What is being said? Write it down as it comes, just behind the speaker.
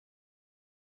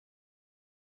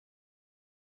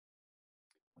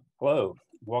Hello,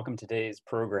 welcome to today's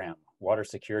program, Water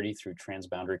Security Through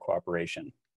Transboundary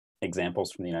Cooperation,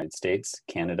 Examples from the United States,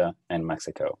 Canada, and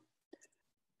Mexico.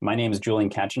 My name is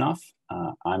Julian Kachanoff.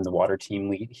 I'm the water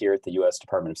team lead here at the U.S.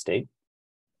 Department of State.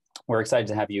 We're excited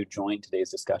to have you join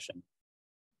today's discussion.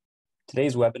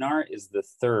 Today's webinar is the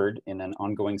third in an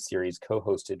ongoing series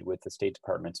co-hosted with the State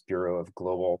Department's Bureau of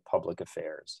Global Public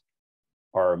Affairs.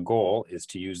 Our goal is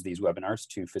to use these webinars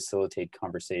to facilitate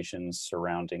conversations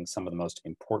surrounding some of the most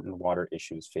important water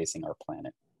issues facing our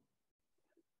planet.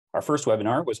 Our first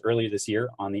webinar was earlier this year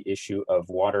on the issue of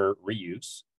water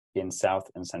reuse in South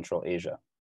and Central Asia.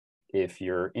 If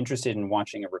you're interested in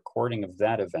watching a recording of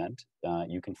that event,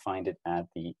 you can find it at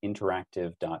the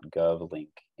interactive.gov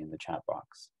link in the chat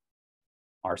box.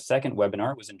 Our second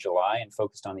webinar was in July and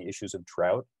focused on the issues of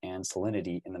drought and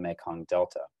salinity in the Mekong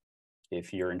Delta.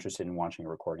 If you're interested in watching a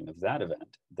recording of that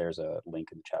event, there's a link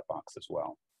in the chat box as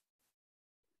well.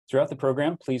 Throughout the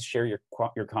program, please share your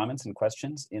comments and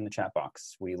questions in the chat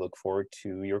box. We look forward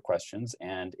to your questions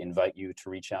and invite you to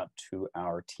reach out to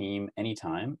our team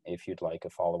anytime if you'd like a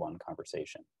follow-on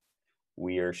conversation.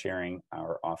 We are sharing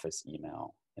our office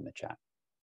email in the chat.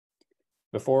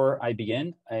 Before I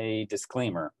begin, a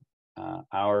disclaimer.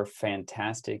 Our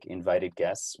fantastic invited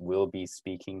guests will be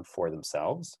speaking for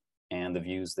themselves, and the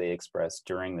views they express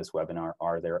during this webinar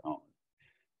are their own.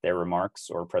 Their remarks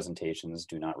or presentations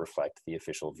do not reflect the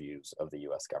official views of the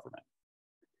U.S. government.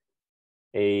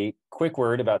 A quick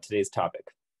word about today's topic.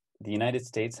 The United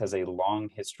States has a long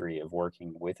history of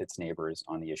working with its neighbors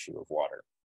on the issue of water.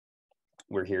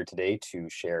 We're here today to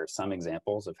share some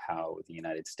examples of how the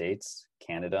United States,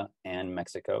 Canada, and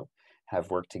Mexico have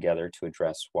worked together to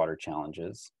address water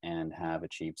challenges and have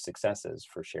achieved successes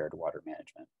for shared water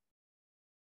management.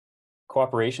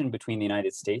 Cooperation between the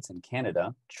United States and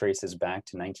Canada traces back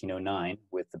to 1909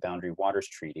 with the Boundary Waters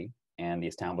Treaty and the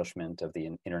establishment of the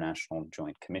International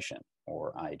Joint Commission,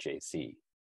 or IJC.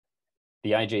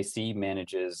 The IJC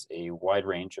manages a wide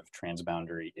range of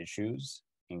transboundary issues,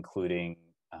 including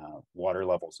water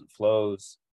levels and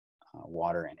flows,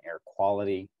 water and air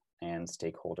quality, and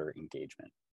stakeholder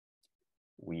engagement.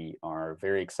 We are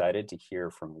very excited to hear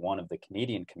from one of the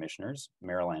Canadian commissioners,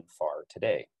 Marilyn Farr,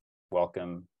 today.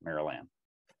 Welcome, Marilyn.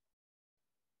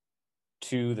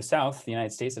 To the south, the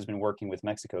United States has been working with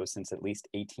Mexico since at least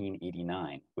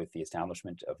 1889 with the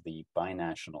establishment of the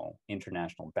binational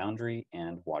International Boundary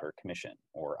and Water Commission,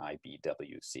 or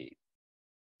IBWC.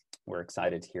 We're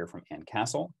excited to hear from Ann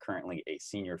Castle, currently a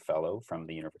senior fellow from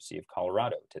the University of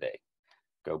Colorado today.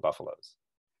 Go Buffaloes.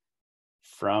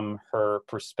 From her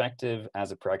perspective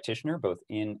as a practitioner, both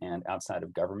in and outside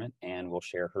of government, Anne will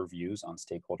share her views on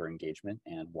stakeholder engagement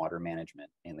and water management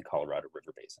in the Colorado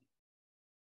River Basin.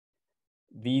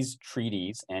 These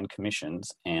treaties and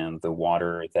commissions and the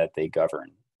water that they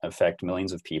govern affect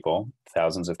millions of people,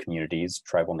 thousands of communities,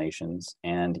 tribal nations,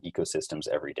 and ecosystems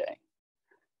every day.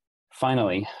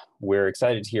 Finally, we're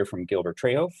excited to hear from Gilbert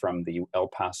Trejo from El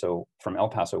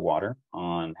Paso Water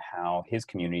on how his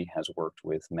community has worked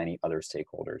with many other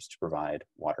stakeholders to provide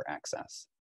water access.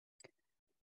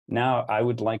 Now, I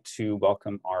would like to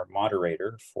welcome our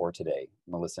moderator for today,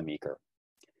 Melissa Meeker.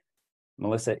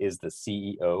 Melissa is the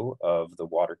CEO of the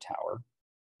Water Tower.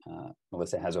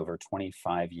 Melissa has over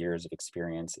 25 years of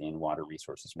experience in water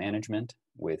resources management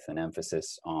with an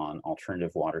emphasis on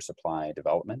alternative water supply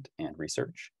development and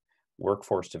research,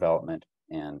 workforce development,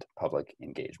 and public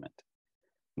engagement.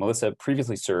 Melissa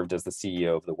previously served as the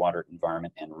CEO of the Water,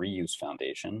 Environment, and Reuse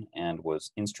Foundation and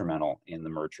was instrumental in the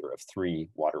merger of 3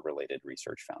 water-related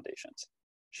research foundations.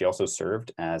 She also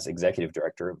served as Executive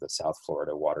Director of the South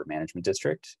Florida Water Management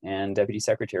District and Deputy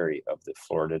Secretary of the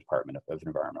Florida Department of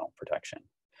Environmental Protection.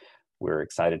 We're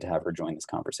excited to have her join this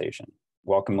conversation.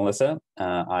 Welcome, Melissa.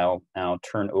 I'll now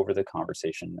turn over the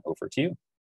conversation over to you.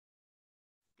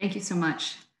 Thank you so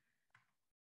much.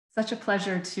 Such a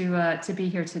pleasure to be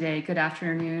here today. Good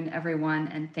afternoon, everyone,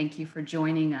 and thank you for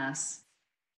joining us.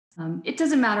 It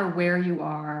doesn't matter where you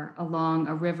are along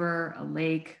a river, a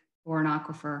lake, or an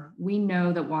aquifer. We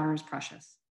know that water is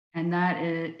precious and that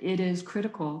it is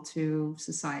critical to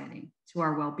society, to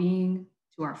our well-being,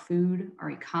 to our food, our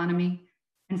economy,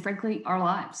 and frankly, our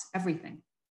lives, everything.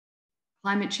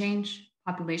 Climate change,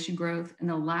 population growth, and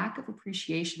the lack of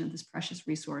appreciation of this precious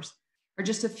resource are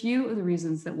just a few of the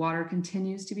reasons that water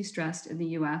continues to be stressed in the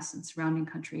US and surrounding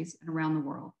countries and around the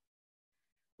world.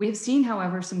 We have seen,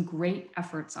 however, some great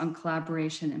efforts on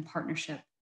collaboration and partnership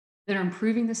that are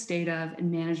improving the state of and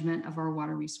management of our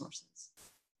water resources.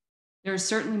 There is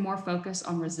certainly more focus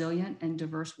on resilient and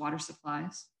diverse water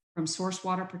supplies, from source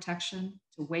water protection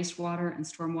to wastewater and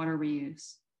stormwater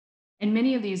reuse. And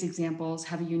many of these examples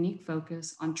have a unique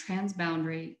focus on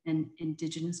transboundary and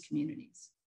Indigenous communities.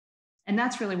 And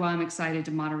that's really why I'm excited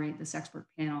to moderate this expert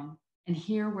panel and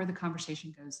hear where the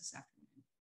conversation goes this afternoon.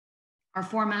 Our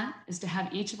format is to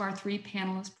have each of our 3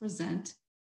 panelists present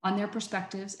on their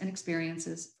perspectives and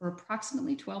experiences for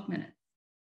approximately 12 minutes.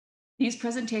 These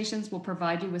presentations will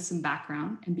provide you with some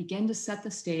background and begin to set the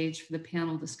stage for the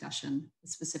panel discussion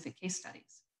with specific case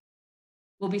studies.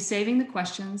 We'll be saving the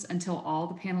questions until all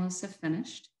the panelists have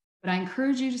finished, but I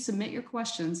encourage you to submit your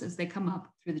questions as they come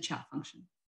up through the chat function.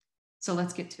 So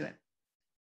let's get to it.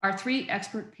 Our 3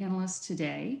 expert panelists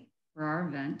today for our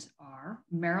event are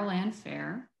Meryl Ann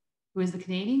Fair, who is the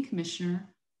Canadian Commissioner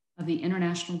of the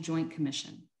International Joint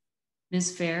Commission.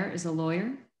 Ms. Fair is a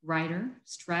lawyer, writer,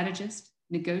 strategist,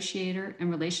 negotiator, and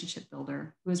relationship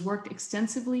builder who has worked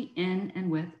extensively in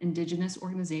and with Indigenous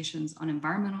organizations on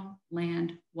environmental,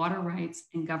 land, water rights,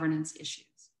 and governance issues.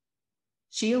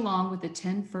 She, along with the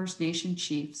 10 First Nation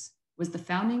chiefs, was the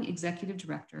founding executive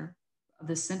director of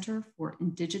the Center for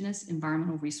Indigenous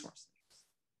Environmental Resources.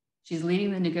 She's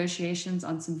leading the negotiations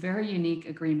on some very unique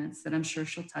agreements that I'm sure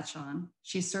she'll touch on.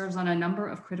 She serves on a number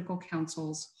of critical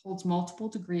councils, holds multiple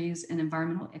degrees in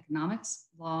environmental economics,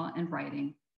 law, and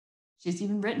writing. She's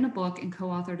even written a book and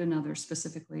co-authored another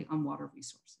specifically on water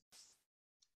resources.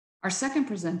 Our second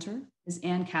presenter is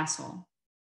Ann Castle.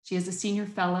 She is a senior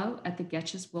fellow at the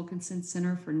Getchell Wilkinson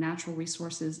Center for Natural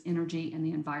Resources, Energy, and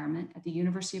the Environment at the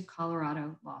University of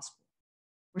Colorado Law School,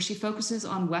 where she focuses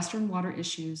on Western water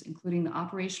issues, including the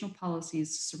operational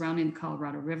policies surrounding the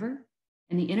Colorado River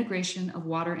and the integration of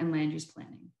water and land use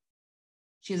planning.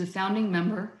 She is a founding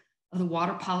member of the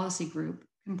Water Policy Group,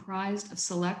 comprised of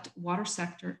select water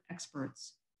sector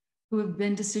experts who have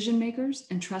been decision makers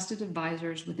and trusted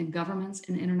advisors within governments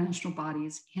and international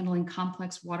bodies handling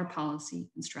complex water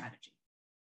policy and strategy.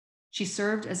 She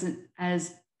served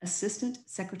as Assistant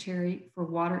Secretary for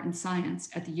Water and Science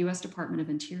at the US Department of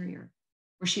Interior,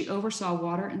 where she oversaw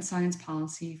water and science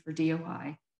policy for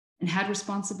DOI and had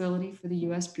responsibility for the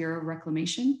US Bureau of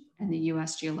Reclamation and the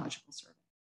US Geological Survey.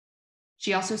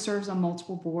 She also serves on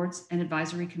multiple boards and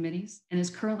advisory committees and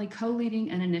is currently co-leading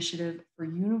an initiative for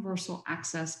universal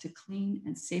access to clean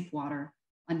and safe water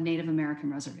on Native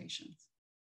American reservations.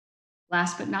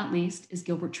 Last but not least is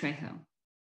Gilbert Trejo.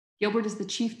 Gilbert is the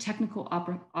Chief Technical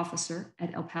Officer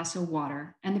at El Paso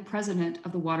Water and the President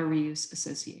of the Water Reuse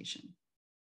Association.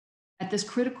 In this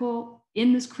critical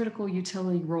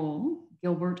utility role,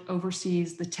 Gilbert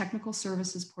oversees the technical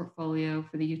services portfolio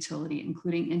for the utility,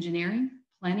 including engineering,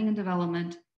 planning and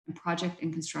development, and project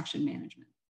and construction management.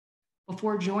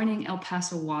 Before joining El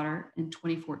Paso Water in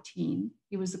 2014,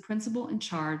 he was the principal in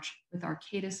charge with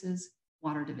Arcadis's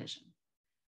water division.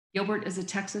 Gilbert is a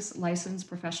Texas licensed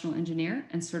professional engineer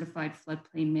and certified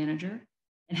floodplain manager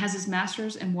and has his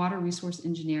master's in water resource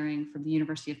engineering from the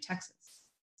University of Texas.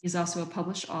 He's also a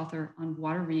published author on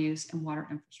water reuse and water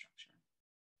infrastructure.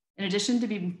 In addition to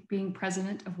being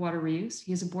president of Water Reuse,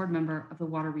 he is a board member of the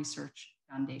Water Research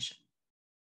Foundation.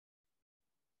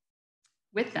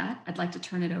 With that, I'd like to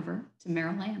turn it over to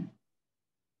Meryl Ann.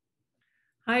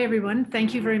 Hi, everyone.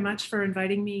 Thank you very much for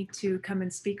inviting me to come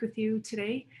and speak with you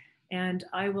today. And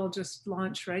I will just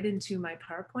launch right into my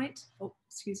PowerPoint. Oh,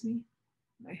 excuse me.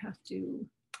 I have to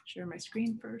share my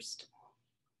screen first.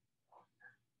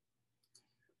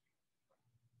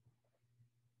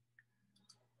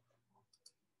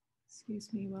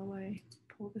 Excuse me while I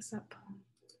pull this up.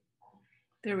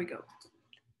 There we go.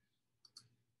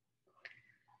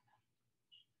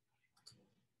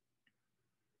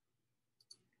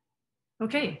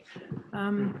 Okay,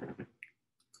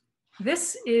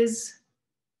 this is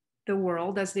the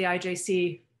world as the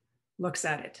IJC looks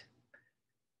at it.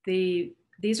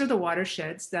 These are the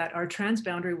watersheds that are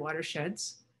transboundary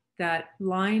watersheds that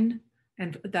line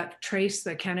and that trace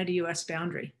the Canada-US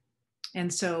boundary.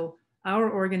 And so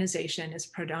our organization is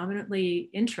predominantly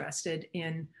interested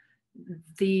in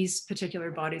these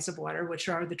particular bodies of water, which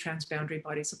are the transboundary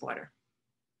bodies of water.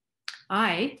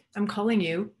 I am calling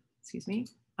you, excuse me,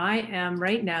 I am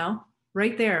right now,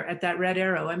 right there at that red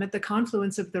arrow. I'm at the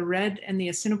confluence of the Red and the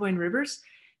Assiniboine rivers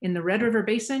in the Red River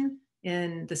Basin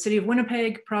in the city of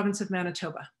Winnipeg, province of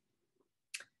Manitoba.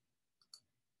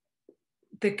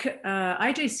 The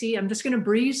IJC, I'm just going to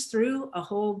breeze through a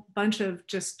whole bunch of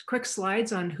just quick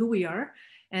slides on who we are.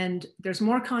 And there's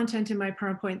more content in my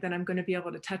PowerPoint than I'm going to be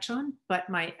able to touch on, but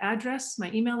my address, my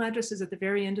email address is at the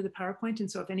very end of the PowerPoint. And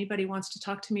so if anybody wants to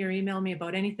talk to me or email me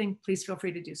about anything, please feel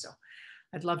free to do so.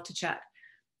 I'd love to chat.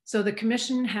 So the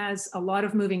commission has a lot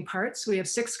of moving parts. We have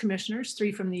 6 commissioners,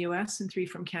 3 from the US and 3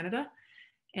 from Canada.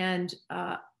 and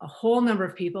a whole number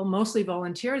of people, mostly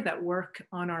volunteer, that work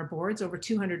on our boards, over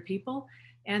 200 people,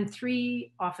 and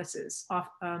 3 offices,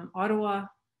 Ottawa,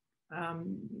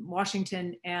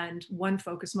 Washington, and one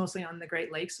focused mostly on the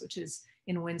Great Lakes, which is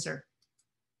in Windsor.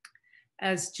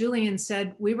 As Julian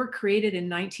said, we were created in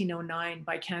 1909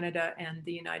 by Canada and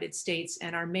the United States,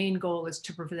 and our main goal is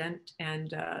to prevent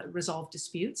and resolve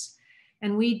disputes.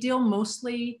 And we deal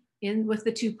mostly with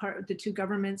the two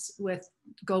governments, with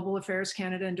Global Affairs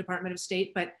Canada and Department of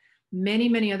State, but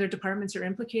many other departments are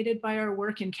implicated by our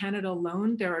work. In Canada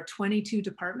alone, there are 22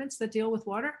 departments that deal with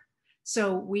water.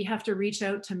 So we have to reach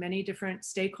out to many different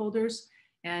stakeholders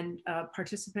and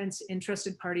participants,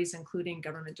 interested parties, including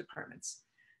government departments.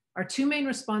 Our 2 main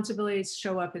responsibilities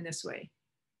show up in this way.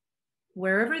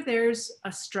 Wherever there's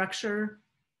a structure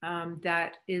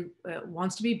that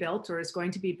wants to be built or is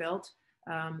going to be built,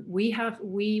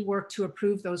 we work to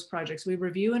approve those projects. We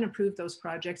review and approve those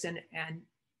projects and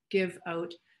give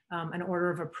out an order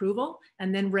of approval,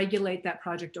 and then regulate that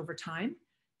project over time.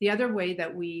 The other way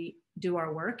that we do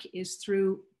our work is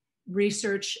through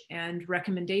research and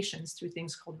recommendations through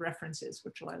things called references,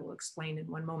 which I will explain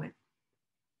in one moment.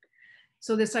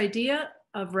 So this idea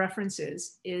of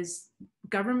references is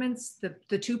governments,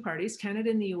 the 2 parties,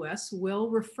 Canada and the US, will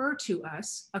refer to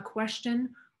us a question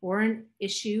or an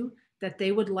issue that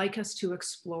they would like us to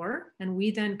explore. And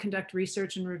we then conduct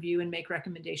research and review and make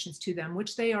recommendations to them,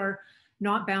 which they are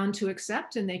not bound to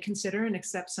accept, and they consider and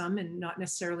accept some and not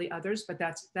necessarily others, but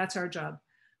that's our job.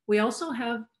 We also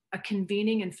have a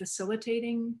convening and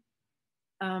facilitating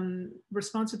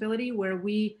responsibility, where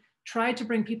we try to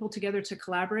bring people together to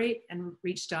collaborate and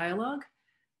reach dialogue.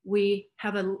 We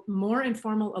have a more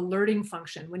informal alerting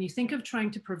function. When you think of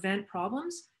trying to prevent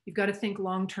problems, you've got to think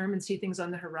long-term and see things on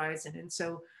the horizon. And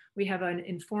so we have an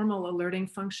informal alerting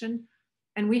function,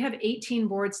 and we have 18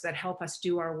 boards that help us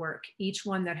do our work, each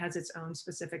one that has its own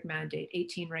specific mandate,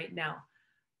 18 right now.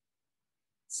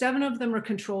 7 of them are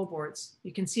control boards.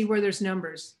 You can see where there's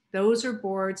numbers. Those are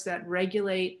boards that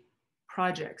regulate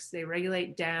projects. They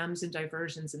regulate dams and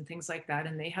diversions and things like that,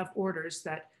 and they have orders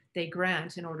that they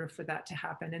grant in order for that to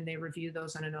happen, and they review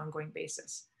those on an ongoing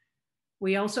basis.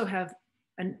 We also have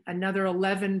another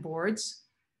 11 boards.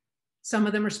 Some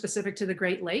of them are specific to the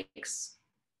Great Lakes,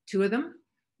 2 of them.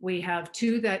 We have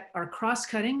 2 that are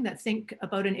cross-cutting, that think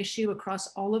about an issue across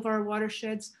all of our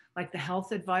watersheds, like the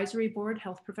Health Advisory Board,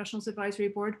 Health Professionals Advisory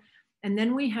Board. And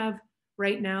then we have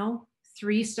right now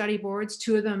 3 study boards.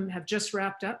 2 of them have just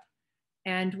wrapped up.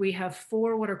 And we have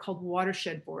 4 what are called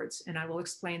watershed boards, and I will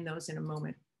explain those in a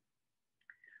moment.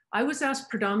 I was asked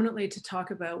predominantly to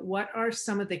talk about what are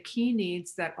some of the key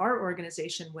needs that our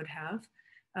organization would have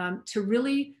to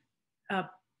really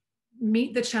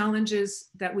meet the challenges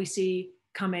that we see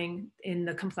coming in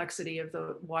the complexity of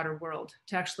the water world,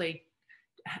 to actually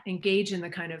engage in the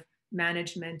kind of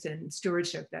management and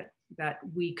stewardship that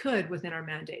we could within our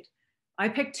mandate. I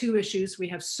picked 2 issues. We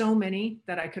have so many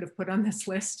that I could have put on this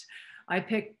list. I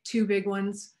picked 2 big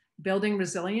ones: building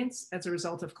resilience as a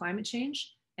result of climate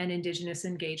change and Indigenous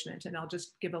engagement. And I'll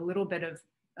just give a little bit of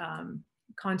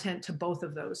content to both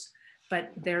of those.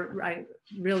 But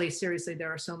really seriously,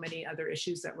 there are so many other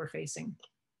issues that we're facing.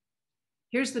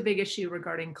 Here's the big issue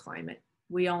regarding climate.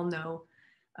 We all know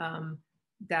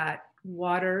that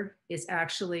water is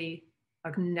actually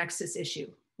a nexus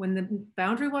issue. When the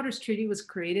Boundary Waters Treaty was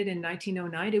created in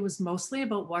 1909, it was mostly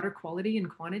about water quality and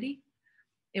quantity.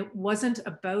 It wasn't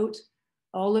about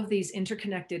all of these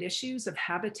interconnected issues of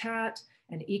habitat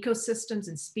and ecosystems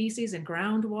and species and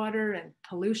groundwater and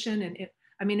pollution. And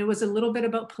it was a little bit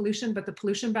about pollution, but the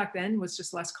pollution back then was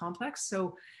just less complex.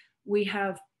 So we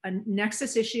have a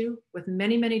nexus issue with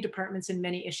many departments and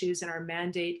many issues, and our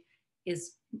mandate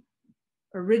is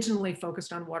originally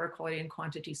focused on water quality and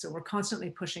quantity. So we're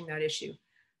constantly pushing that issue.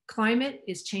 Climate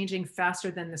is changing faster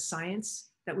than the science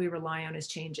that we rely on is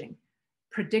changing.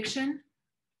 Prediction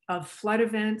of flood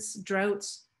events,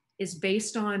 droughts, is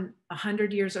based on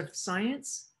 100 years of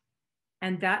science,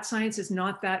 and that science is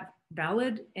not that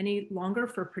valid any longer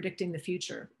for predicting the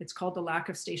future. It's called the lack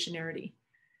of stationarity.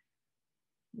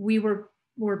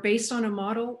 We're based on a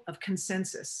model of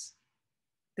consensus.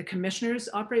 The commissioners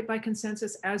operate by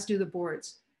consensus, as do the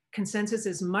boards. Consensus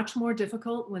is much more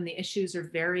difficult when the issues are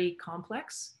very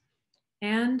complex,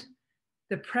 and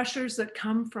the pressures that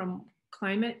come from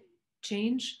climate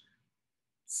change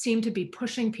seem to be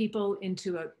pushing people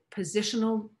into a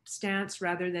positional stance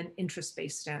rather than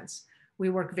interest-based stance. We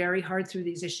work very hard through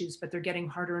these issues, but they're getting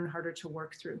harder and harder to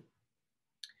work through.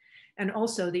 And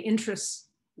also the interests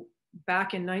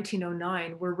back in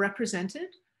 1909 were represented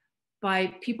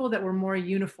by people that were more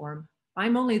uniform.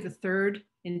 I'm only the third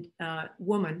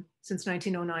woman since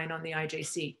 1909 on the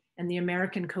IJC. And the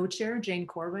American co-chair, Jane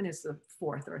Corwin, is the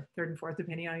fourth or third and fourth,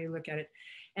 depending on how you look at it.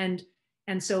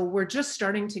 And so we're just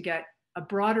starting to get a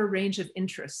broader range of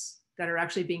interests that are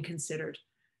actually being considered.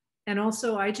 And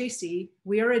also IJC,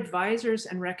 we are advisors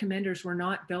and recommenders. We're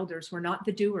not builders. We're not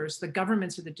the doers. The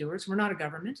governments are the doers. We're not a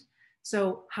government.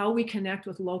 So how we connect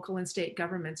with local and state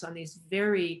governments on these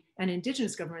and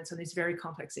Indigenous governments on these very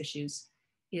complex issues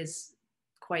is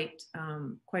quite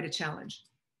a challenge.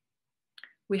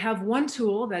 We have one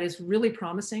tool that is really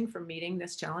promising for meeting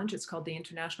this challenge. It's called the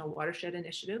International Watershed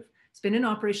Initiative. It's been in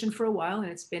operation for a while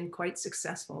and it's been quite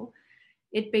successful.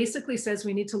 It basically says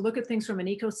we need to look at things from an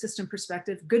ecosystem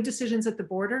perspective. Good decisions at the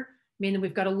border mean that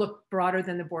we've got to look broader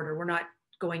than the border. We're not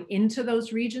going into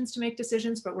those regions to make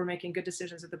decisions, but we're making good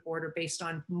decisions at the border based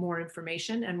on more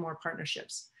information and more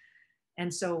partnerships.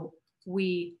 And so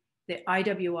the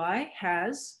IWI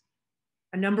has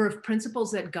a number of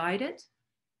principles that guide it.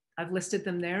 I've listed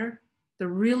them there. The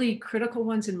really critical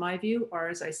ones in my view are,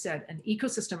 as I said, an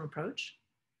ecosystem approach,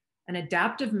 an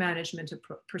adaptive management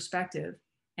perspective,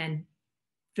 and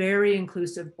very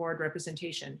inclusive board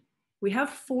representation. We have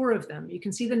 4 of them. You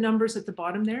can see the numbers at the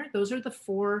bottom there. Those are the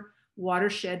 4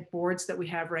 watershed boards that we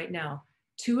have right now.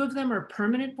 2 of them are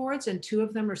permanent boards and 2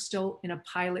 of them are still in a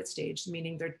pilot stage,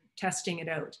 meaning they're testing it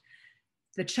out.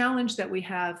 The challenge that we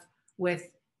have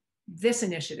with this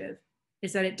initiative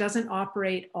is that it doesn't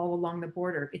operate all along the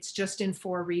border. It's just in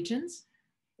 4 regions.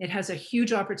 It has a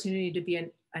huge opportunity to be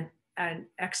an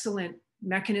excellent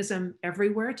mechanism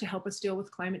everywhere to help us deal with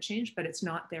climate change, but it's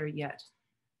not there yet.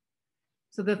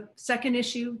 So the second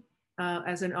issue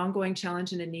as an ongoing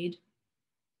challenge and a need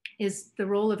is the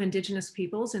role of Indigenous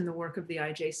peoples in the work of the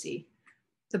IJC.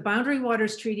 The Boundary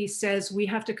Waters Treaty says we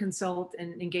have to consult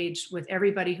and engage with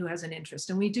everybody who has an interest,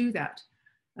 and we do that.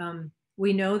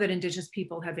 We know that Indigenous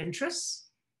people have interests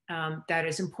that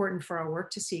is important for our work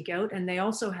to seek out, and they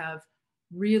also have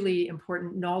really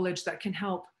important knowledge that can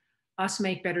help us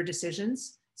make better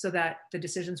decisions so that the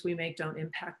decisions we make don't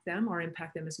impact them or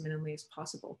impact them as minimally as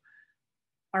possible.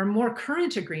 Our more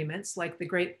current agreements, like the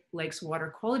Great Lakes Water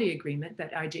Quality Agreement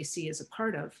that IJC is a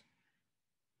part of,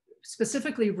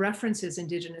 specifically references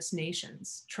Indigenous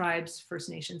nations, tribes, First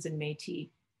Nations, and Métis.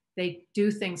 They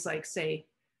do things like say,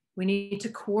 we need to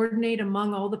coordinate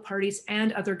among all the parties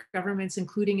and other governments,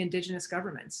 including Indigenous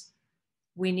governments.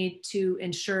 We need to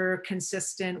ensure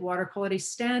consistent water quality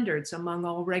standards among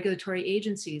all regulatory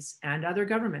agencies and other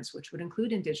governments, which would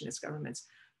include Indigenous governments.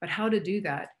 But how to do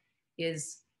that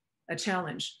is a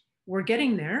challenge. We're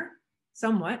getting there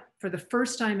somewhat. For the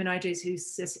first time in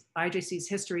IJC's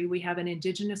history, we have an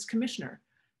Indigenous commissioner,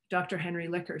 Dr. Henry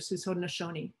Lickers, who's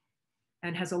Haudenosaunee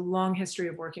and has a long history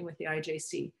of working with the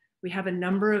IJC. We have a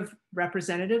number of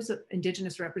representatives,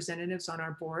 Indigenous representatives on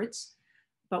our boards,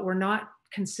 but we're not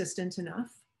consistent enough.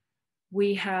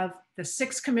 We have the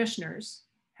 6 commissioners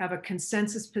have a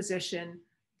consensus position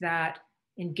that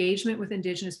engagement with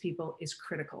Indigenous people is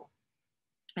critical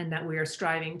and that we are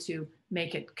striving to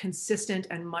make it consistent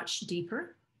and much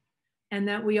deeper. And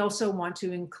that we also want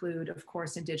to include, of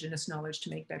course, Indigenous knowledge to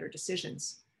make better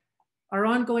decisions. Our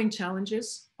ongoing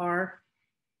challenges are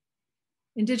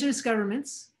Indigenous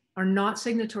governments are not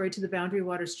signatory to the Boundary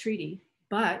Waters Treaty,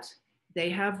 but they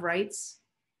have rights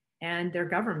and their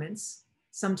governments.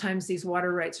 Sometimes these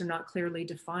water rights are not clearly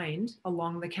defined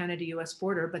along the Canada-US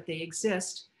border, but they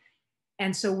exist.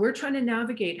 And so we're trying to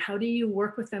navigate, how do you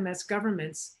work with them as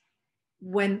governments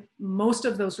when most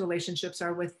of those relationships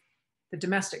are with the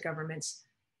domestic governments?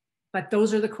 But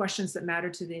those are the questions that matter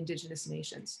to the Indigenous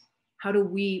nations.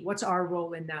 What's our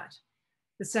role in that?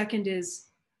 The second is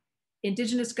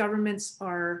Indigenous governments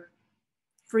are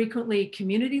frequently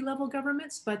community level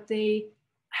governments, but they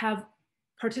have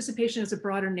participation as a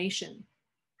broader nation.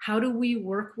 How do we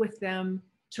work with them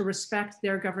to respect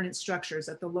their governance structures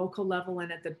at the local level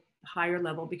and at the higher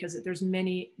level? Because there's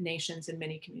many nations and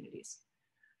many communities.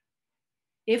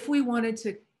 If we wanted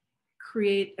to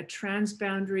create a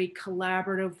transboundary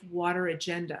collaborative water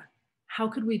agenda, how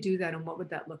could we do that and what would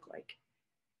that look like?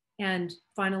 And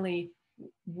finally,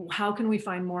 how can we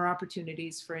find more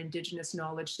opportunities for Indigenous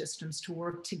knowledge systems to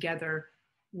work together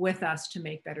with us to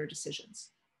make better decisions?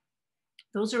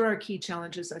 Those are our key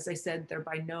challenges. As I said, they're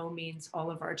by no means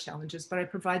all of our challenges, but I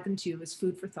provide them to you as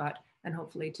food for thought and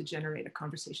hopefully to generate a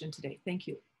conversation today. Thank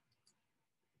you.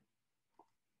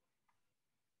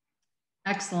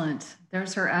 Excellent.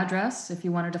 There's her address if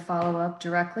you wanted to follow up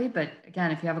directly. But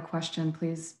again, if you have a question,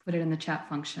 please put it in the chat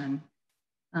function.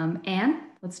 Anne,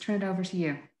 let's turn it over to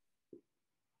you.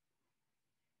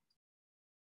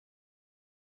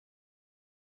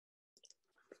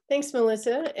 Thanks,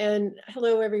 Melissa, and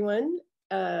hello, everyone.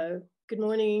 Good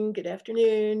morning, good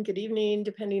afternoon, good evening,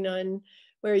 depending on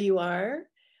where you are.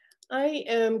 I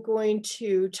am going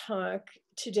to talk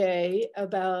today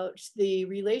about the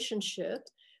relationship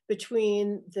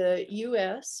between the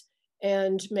US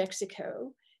and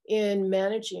Mexico in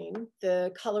managing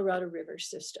the Colorado River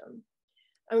system.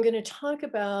 I'm going to talk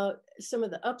about some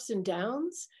of the ups and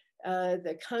downs,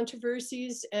 the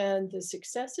controversies and the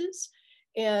successes,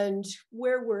 and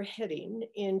where we're heading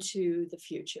into the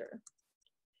future.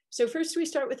 So first we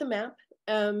start with a map.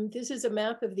 This is a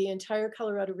map of the entire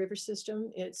Colorado River system.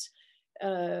 It's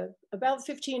about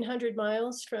 1,500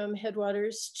 miles from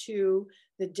headwaters to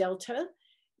the Delta.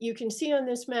 You can see on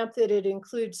this map that it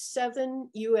includes 7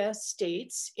 US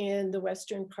states in the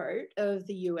western part of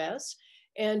the US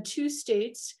and 2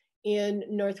 states in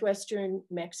northwestern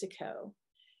Mexico.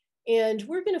 And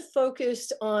we're going to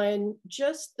focus on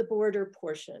just the border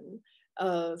portion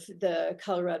of the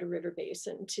Colorado River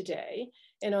Basin today.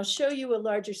 And I'll show you a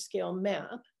larger scale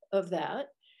map of that.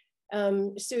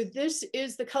 So this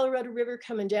is the Colorado River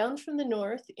coming down from the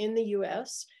north in the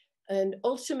US and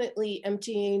ultimately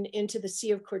emptying into the Sea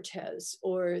of Cortez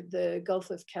or the Gulf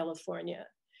of California.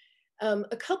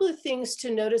 A couple of things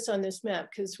to notice on this map,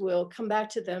 because we'll come back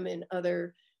to them in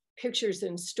other pictures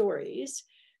and stories.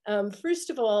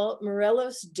 First of all,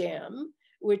 Morelos Dam,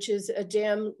 which is a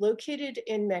dam located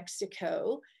in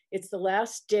Mexico. It's the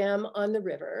last dam on the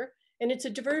river, and it's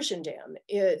a diversion dam.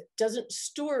 It doesn't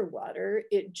store water,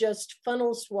 it just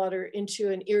funnels water into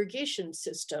an irrigation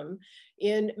system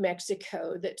in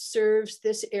Mexico that serves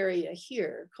this area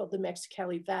here called the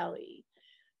Mexicali Valley.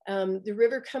 The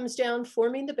river comes down,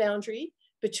 forming the boundary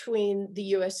between the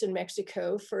US and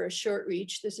Mexico for a short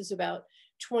reach. This is about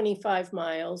 25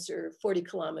 miles or 40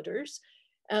 kilometers.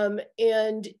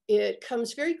 And it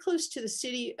comes very close to the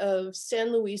city of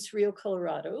San Luis Rio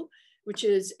Colorado, which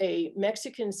is a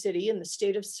Mexican city in the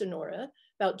state of Sonora,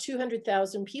 about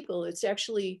 200,000 people. It's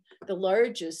actually the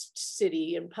largest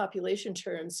city in population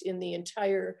terms in the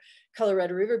entire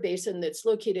Colorado River Basin that's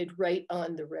located right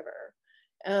on the river.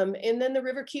 And then the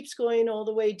river keeps going all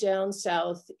the way down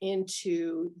south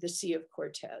into the Sea of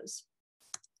Cortez.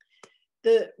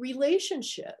 The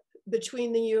relationship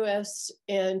between the US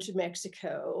and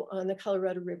Mexico on the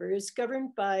Colorado River is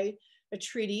governed by a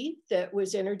treaty that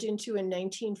was entered into in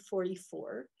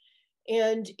 1944.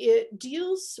 And it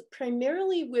deals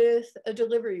primarily with a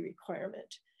delivery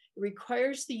requirement. It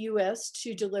requires the US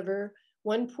to deliver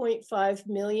 1.5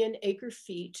 million acre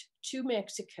feet to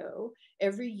Mexico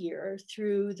every year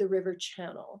through the river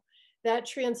channel. That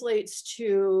translates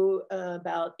to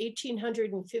about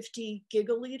 1,850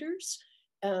 gigaliters.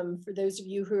 For those of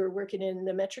you who are working in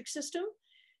the metric system.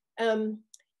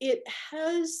 It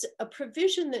has a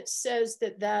provision that says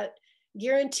that that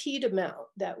guaranteed amount,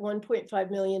 that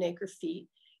 1.5 million acre feet,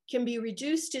 can be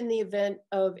reduced in the event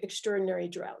of extraordinary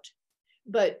drought.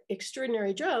 But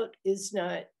extraordinary drought is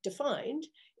not defined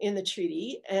in the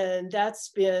treaty, and that's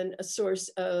been a source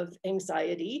of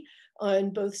anxiety on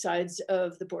both sides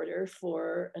of the border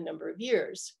for a number of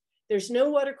years. There's no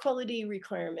water quality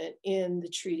requirement in the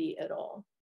treaty at all.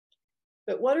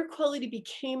 But water quality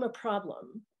became a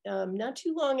problem not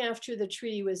too long after the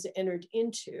treaty was entered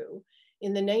into.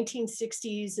 In the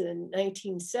 1960s and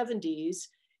 1970s,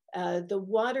 the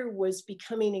water was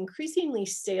becoming increasingly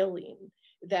saline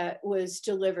that was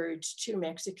delivered to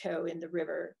Mexico in the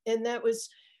river. And that was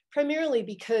primarily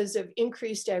because of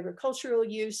increased agricultural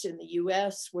use in the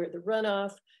US, where the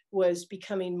runoff was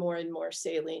becoming more and more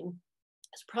saline.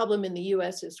 It's a problem in the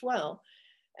US as well.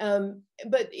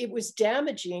 But it was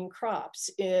damaging crops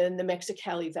in the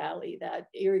Mexicali Valley, that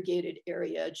irrigated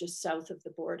area just south of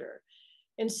the border.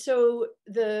 And so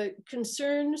the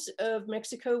concerns of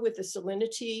Mexico with the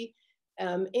salinity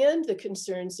and the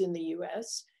concerns in the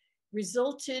US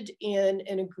resulted in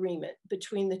an agreement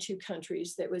between the two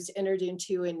countries that was entered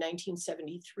into in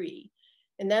 1973.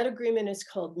 And that agreement is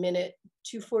called Minute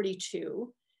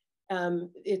 242.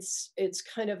 It's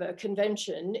kind of a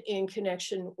convention in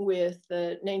connection with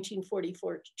the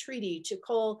 1944 treaty to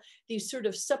call these sort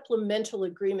of supplemental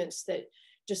agreements that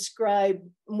describe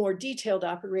more detailed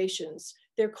operations.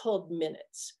 They're called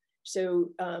minutes. So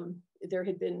there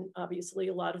had been obviously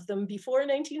a lot of them before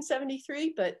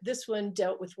 1973, but this one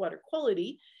dealt with water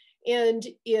quality, and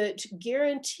it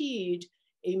guaranteed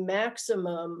a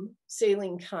maximum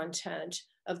saline content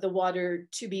of the water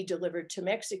to be delivered to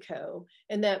Mexico.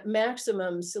 And that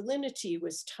maximum salinity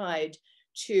was tied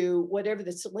to whatever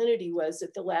the salinity was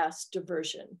at the last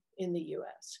diversion in the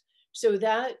US. So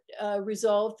that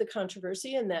resolved the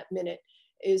controversy, and that minute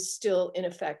is still in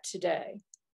effect today.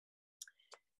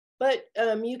 But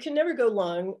you can never go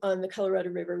long on the Colorado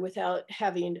River without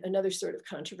having another sort of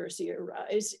controversy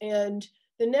arise. And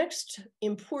the next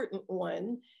important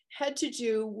one had to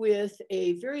do with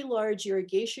a very large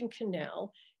irrigation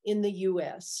canal in the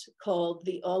US called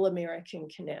the All-American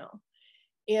Canal.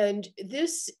 And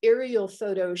this aerial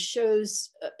photo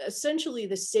shows essentially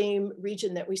the same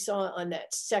region that we saw on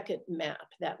that second map,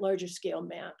 that larger scale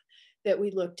map that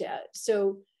we looked at.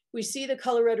 So we see the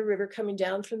Colorado River coming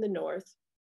down from the north.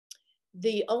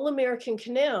 The All-American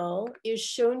Canal is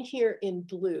shown here in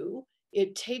blue.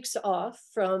 It takes off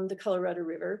from the Colorado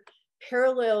River,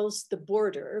 parallels the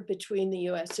border between the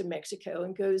US and Mexico,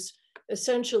 and goes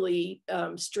essentially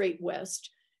straight west,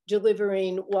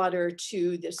 delivering water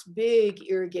to this big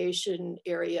irrigation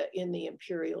area in the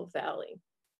Imperial Valley.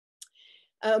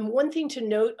 One thing to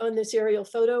note on this aerial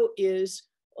photo is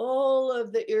all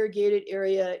of the irrigated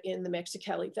area in the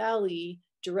Mexicali Valley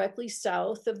directly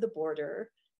south of the border,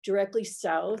 directly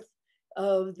south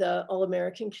of the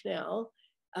All-American Canal.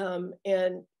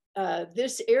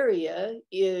 This area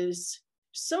is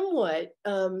somewhat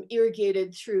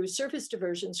irrigated through surface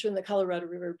diversions from the Colorado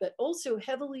River, but also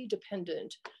heavily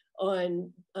dependent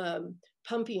on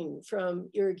pumping from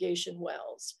irrigation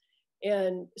wells.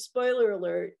 And spoiler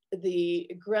alert, the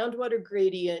groundwater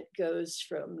gradient goes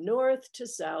from north to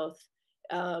south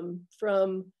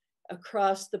from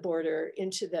across the border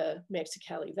into the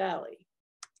Mexicali Valley.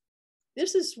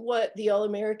 This is what the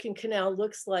All-American Canal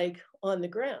looks like on the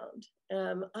ground.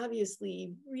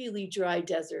 Obviously, really dry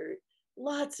desert,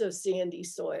 lots of sandy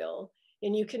soil.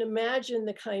 And you can imagine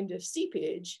the kind of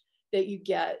seepage that you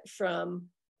get from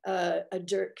a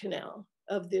dirt canal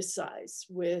of this size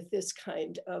with this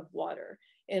kind of water.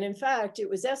 And in fact, it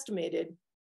was estimated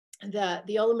that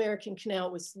the All-American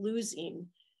Canal was losing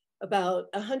about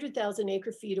 100,000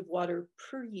 acre feet of water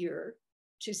per year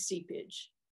to seepage.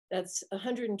 That's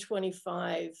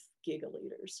 125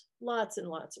 gigaliters, lots and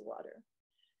lots of water.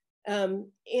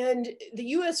 And the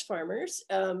US farmers,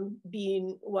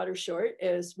 being water short,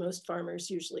 as most farmers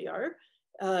usually are,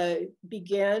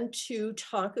 began to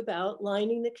talk about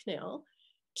lining the canal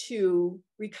to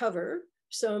recover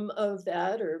some of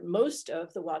that or most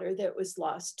of the water that was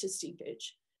lost to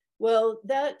seepage. Well,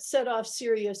 that set off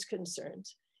serious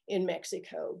concerns in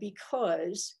Mexico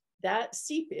because that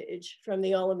seepage from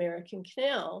the All-American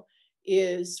Canal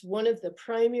is one of the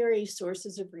primary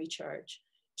sources of recharge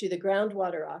to the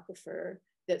groundwater aquifer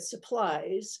that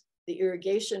supplies the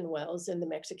irrigation wells in the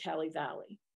Mexicali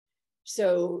Valley.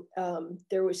 So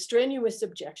there was strenuous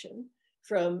objection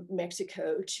from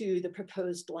Mexico to the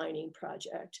proposed lining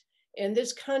project. And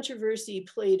this controversy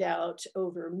played out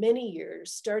over many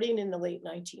years, starting in the late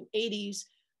 1980s,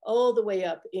 all the way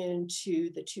up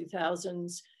into the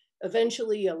 2000s.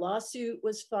 Eventually, a lawsuit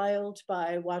was filed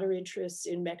by water interests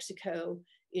in Mexico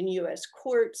in US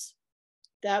courts.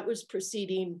 That was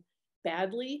proceeding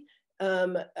badly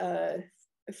from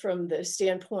the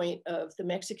standpoint of the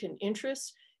Mexican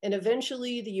interests. And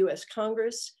eventually, the US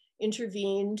Congress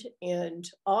intervened and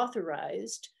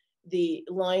authorized the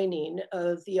lining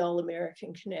of the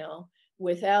All-American Canal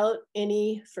without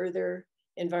any further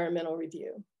environmental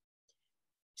review.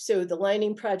 So the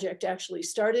lining project actually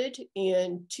started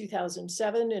in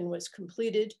 2007 and was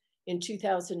completed in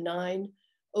 2009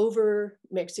 over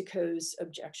Mexico's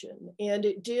objection. And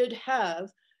it did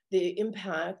have the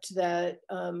impact that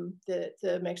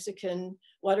the Mexican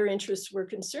water interests were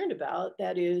concerned about,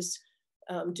 that is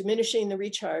diminishing the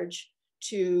recharge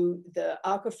to the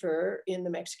aquifer in the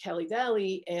Mexicali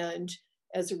Valley, and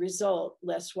as a result,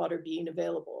 less water being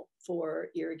available for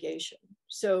irrigation.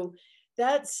 So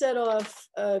that set off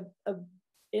an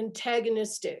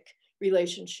antagonistic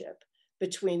relationship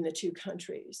between the two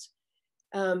countries.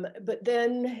 But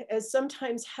then, as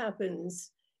sometimes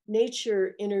happens,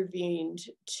 nature intervened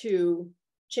to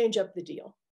change up the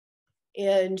deal.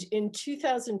 And in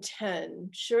 2010,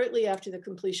 shortly after the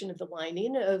completion of the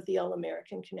lining of the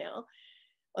All-American Canal,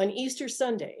 on Easter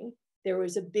Sunday, there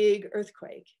was a big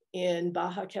earthquake in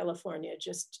Baja California,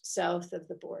 just south of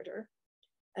the border.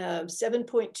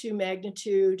 7.2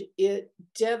 magnitude, it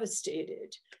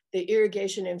devastated the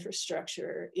irrigation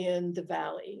infrastructure in the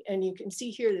valley. And you can see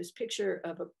here this picture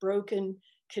of a broken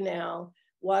canal,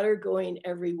 water going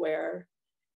everywhere.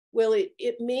 Well,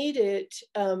 it made it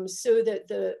so that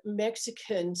the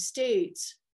Mexican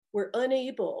states were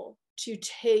unable to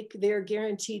take their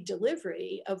guaranteed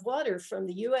delivery of water from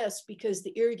the US because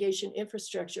the irrigation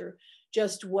infrastructure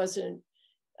just wasn't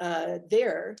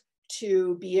there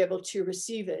to be able to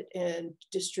receive it and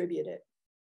distribute it.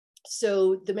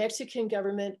 So the Mexican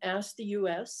government asked the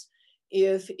US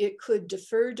if it could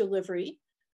defer delivery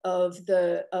of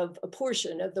a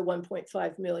portion of the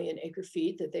 1.5 million acre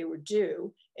feet that they were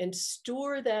due and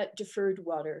store that deferred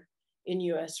water in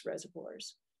US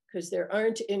reservoirs, because there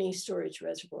aren't any storage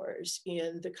reservoirs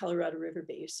in the Colorado River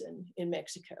Basin in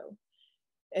Mexico.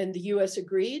 And the US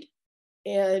agreed,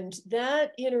 and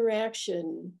that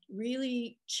interaction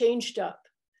really changed up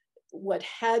what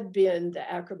had been the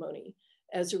acrimony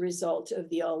as a result of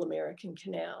the All-American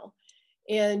Canal.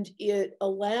 And it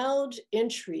allowed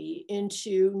entry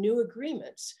into new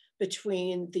agreements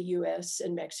between the US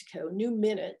and Mexico, new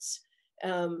minutes.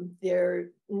 They're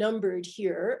numbered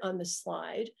here on the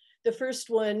slide. The first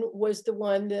one was the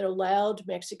one that allowed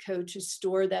Mexico to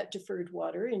store that deferred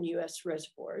water in US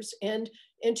reservoirs and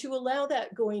to allow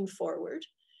that going forward.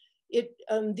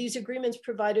 These agreements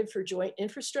provided for joint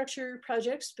infrastructure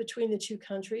projects between the two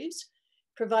countries,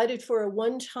 provided for a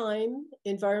one-time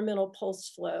environmental pulse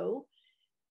flow,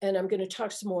 and I'm going to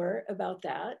talk some more about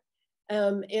that.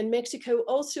 And Mexico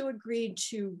also agreed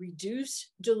to reduce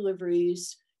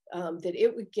deliveries that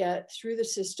it would get through the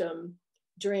system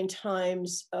during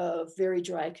times of very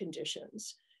dry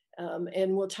conditions.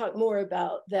 And we'll talk more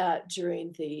about that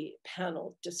during the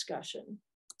panel discussion.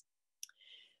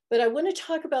 But I want to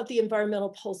talk about the environmental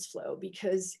pulse flow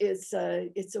because it's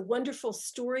a wonderful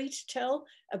story to tell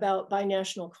about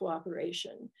binational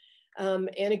cooperation. And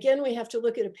again, we have to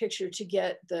look at a picture to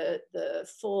get the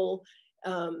full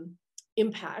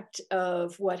impact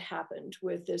of what happened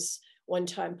with this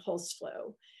one-time pulse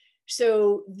flow.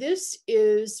 So this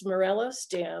is Morelos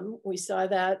Dam. We saw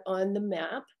that on the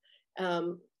map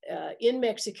in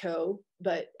Mexico,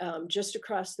 but just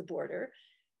across the border.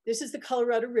 This is the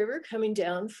Colorado River coming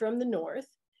down from the north.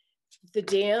 The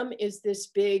dam is this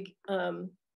big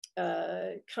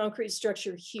concrete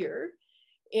structure here,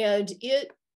 and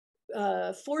it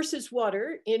forces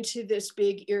water into this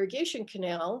big irrigation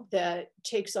canal that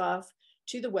takes off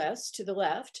to the west, to the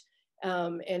left,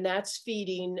 and that's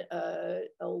feeding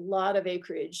a lot of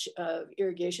acreage of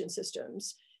irrigation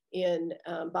systems in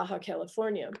Baja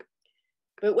California.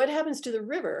 But what happens to the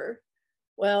river?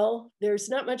 Well, there's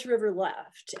not much river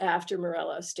left after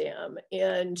Morelos Dam,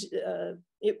 and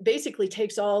it basically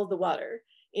takes all the water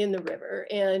in the river.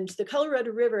 And the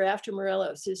Colorado River after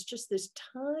Morelos is just this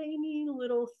tiny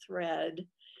little thread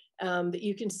that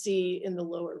you can see in the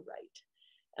lower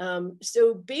right.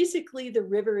 So basically the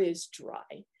river is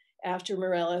dry after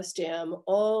Morelos Dam,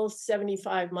 all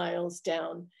 75 miles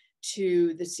down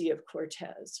to the Sea of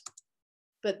Cortez.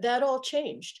 But that all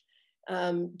changed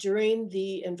during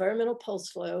the environmental pulse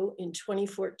flow in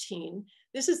 2014.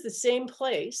 This is the same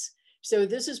place. So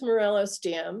this is Morelos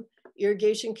Dam,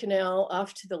 irrigation canal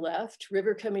off to the left,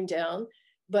 river coming down,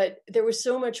 but there was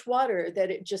so much water that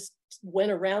it just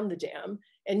went around the dam.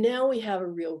 And now we have a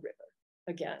real river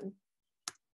again.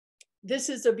 This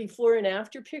is a before and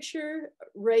after picture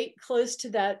right close to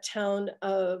that town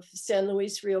of San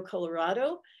Luis Rio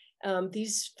Colorado.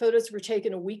 These photos were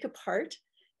taken a week apart.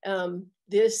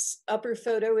 This upper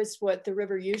photo is what the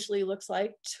river usually looks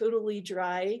like, totally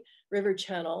dry river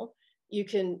channel. You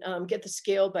can get the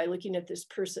scale by looking at this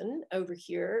person over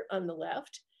here on the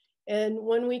left. And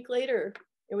 1 week later,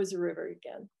 it was a river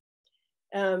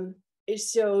again.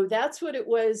 So that's what it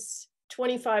was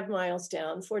 25 miles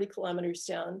down, 40 kilometers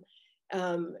down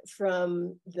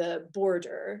from the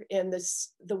border. And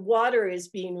the water is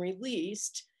being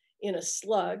released in a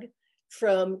slug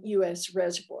from US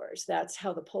reservoirs. That's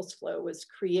how the pulse flow was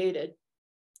created.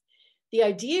 The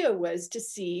idea was to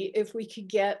see if we could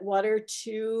get water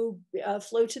to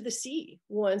flow to the sea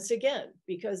once again,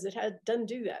 because it doesn't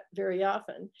do that very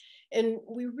often. And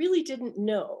we really didn't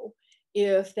know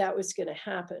if that was going to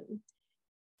happen.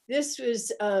 This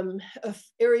was an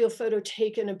aerial photo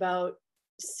taken about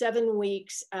 7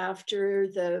 weeks after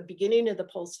the beginning of the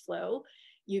pulse flow.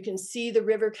 You can see the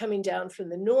river coming down from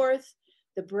the north.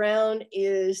 The brown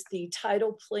is the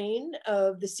tidal plain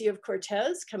of the Sea of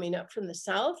Cortez coming up from the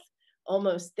south,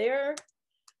 almost there.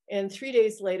 And 3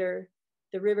 days later,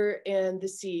 the river and the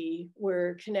sea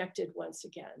were connected once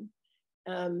again.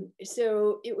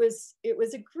 So it was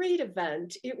a great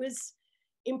event. It was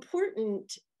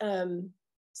important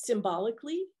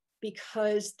symbolically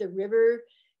because the river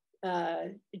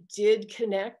did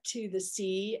connect to the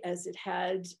sea as it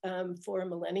had for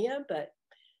millennia, but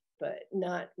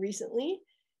not recently.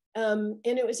 And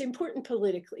it was important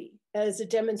politically as a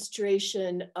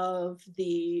demonstration of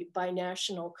the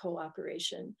binational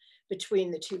cooperation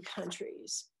between the two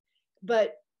countries.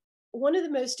 But one of the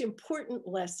most important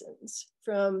lessons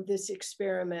from this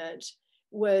experiment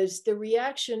was the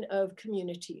reaction of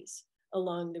communities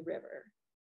along the river.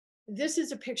 This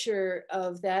is a picture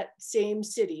of that same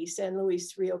city, San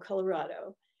Luis Rio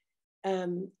Colorado.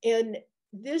 And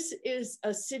this is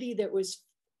a city that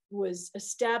was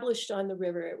established on the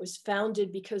river. It was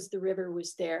founded because the river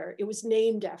was there. It was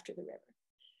named after the river.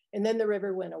 And then the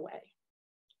river went away.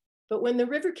 But when the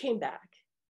river came back,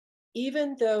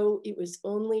 even though it was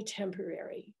only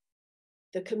temporary,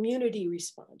 the community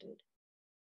responded.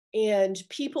 And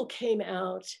people came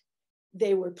out,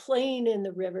 they were playing in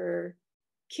the river,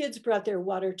 kids brought their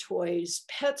water toys,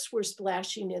 pets were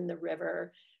splashing in the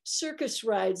river, circus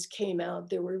rides came out,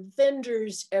 there were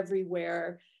vendors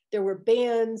everywhere, there were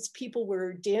bands, people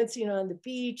were dancing on the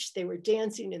beach, they were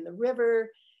dancing in the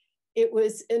river. It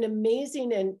was an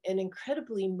amazing and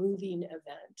incredibly moving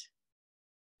event.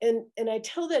 And I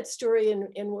tell that story, and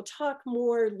we'll talk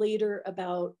more later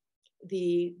about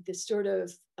the sort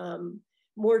of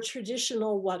more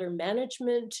traditional water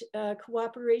management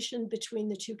cooperation between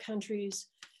the two countries.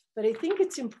 But I think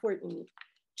it's important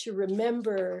to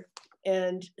remember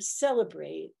and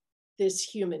celebrate this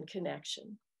human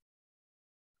connection.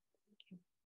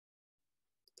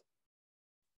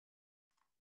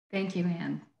 Thank you,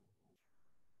 Anne.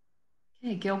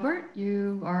 Okay, Gilbert,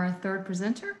 you are a third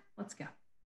presenter. Let's go.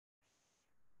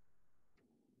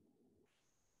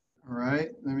 All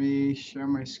right, let me share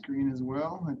my screen as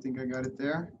well. I think I got it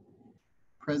there.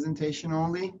 Presentation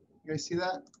only. You guys see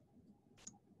that?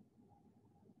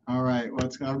 All right, well,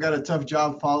 I've got a tough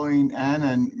job following Anne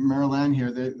and Marilyn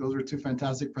here. Those were two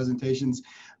fantastic presentations.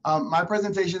 My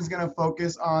presentation is going to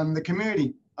focus on the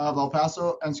community of El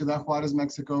Paso and Ciudad Juarez,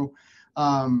 Mexico,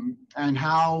 and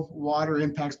how water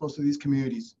impacts both of these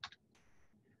communities.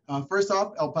 First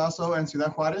off, El Paso and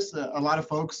Ciudad Juarez, a lot of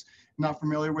folks not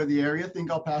familiar with the area think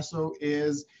El Paso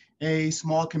is a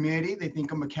small community. They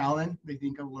think of McAllen, they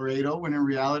think of Laredo, when in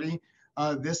reality,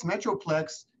 this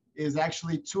metroplex is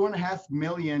actually 2.5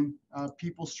 million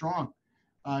people strong.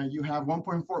 You have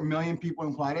 1.4 million people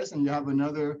in Juarez, and you have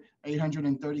another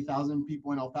 830,000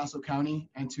 people in El Paso County.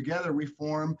 And together we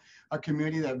form a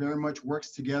community that very much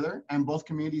works together, and both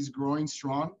communities growing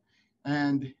strong.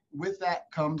 And with that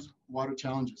comes water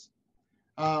challenges.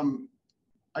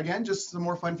 Again, just some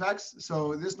more fun facts.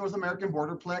 So this North American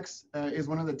borderplex is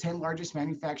one of the 10 largest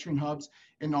manufacturing hubs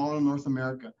in all of North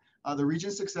America. The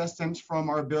region's success stems from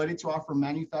our ability to offer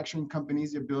manufacturing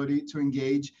companies the ability to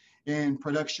engage in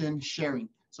production sharing.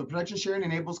 So production sharing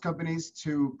enables companies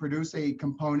to produce a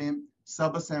component,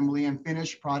 sub-assembly, and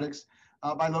finished products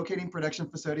by locating production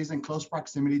facilities in close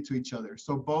proximity to each other.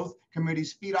 So both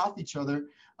communities feed off each other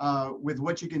with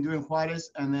what you can do in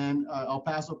Juarez, and then El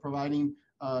Paso providing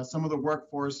some of the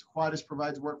workforce. Juarez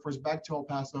provides workforce back to El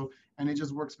Paso, and it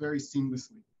just works very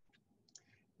seamlessly.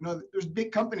 You know, there's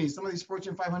big companies, some of these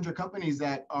Fortune 500 companies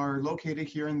that are located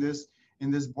here in this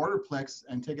borderplex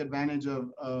and take advantage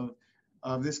of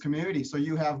this community. So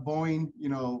you have Boeing, you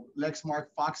know, Lexmark,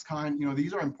 Foxconn, you know,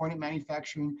 these are important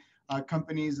manufacturing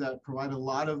companies that provide a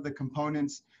lot of the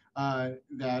components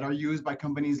that are used by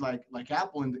companies like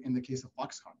Apple in the case of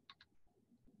Foxconn.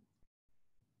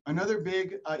 Another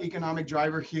big economic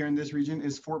driver here in this region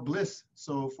is Fort Bliss.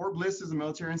 So Fort Bliss is a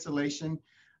military installation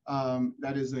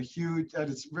that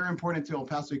is very important to El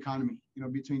Paso economy. You know,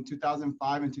 between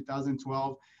 2005 and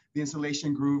 2012, the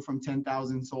installation grew from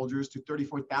 10,000 soldiers to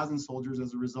 34,000 soldiers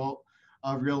as a result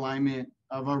of a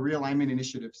realignment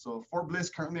initiative. So Fort Bliss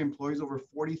currently employs over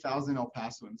 40,000 El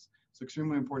Pasoans. So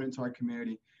extremely important to our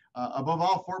community. Above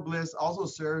all, Fort Bliss also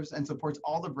serves and supports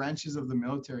all the branches of the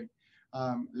military.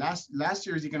 Last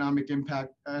year's economic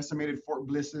impact estimated Fort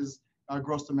Bliss's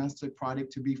gross domestic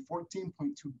product to be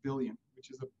 14.2 billion,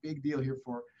 which is a big deal here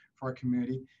for our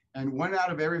community. And 1 out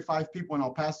of every 5 people in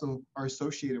El Paso are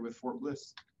associated with Fort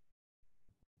Bliss.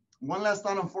 One last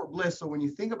thought on Fort Bliss. So when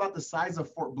you think about the size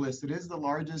of Fort Bliss, it is the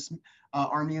largest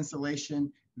Army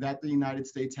installation that the United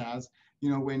States has.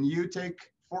 You know, when you take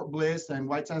Fort Bliss and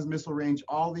White Sands Missile Range,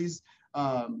 all these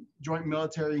joint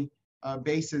military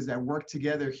bases that work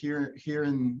together here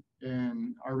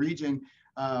in our region,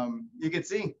 you can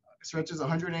see it stretches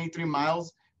 183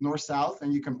 miles north-south,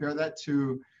 and you compare that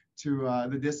to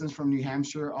the distance from New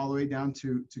Hampshire all the way down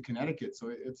to Connecticut. So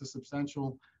it's a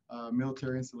substantial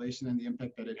military installation and the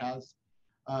impact that it has.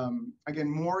 Again,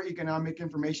 more economic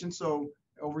information. So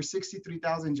over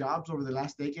 63,000 jobs over the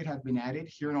last decade have been added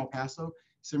here in El Paso.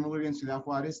 Similarly in Ciudad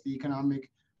Juarez, the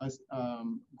economic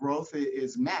growth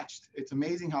is matched. It's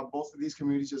amazing how both of these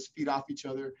communities just feed off each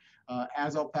other.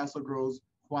 As El Paso grows,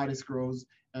 Juarez grows,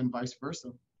 and vice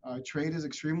versa. Trade is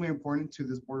extremely important to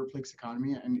this borderplex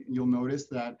economy, and you'll notice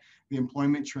that the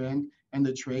employment trend and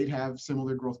the trade have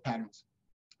similar growth patterns.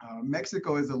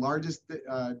 Mexico is the largest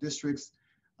district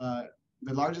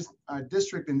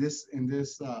in this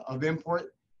of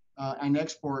import and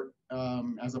export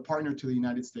as a partner to the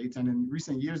United States. And in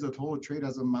recent years, the total trade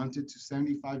has amounted to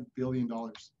 $75 billion.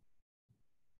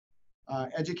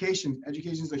 Education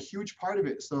is a huge part of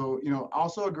it. So,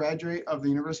 also a graduate of the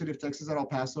University of Texas at El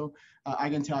Paso, I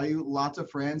can tell you lots of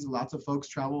friends, lots of folks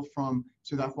travel from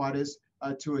Ciudad Juarez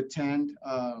to attend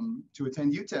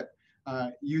UTEP.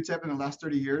 UTEP in the last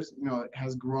 30 years,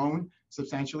 has grown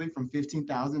substantially from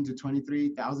 15,000 to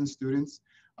 23,000 students.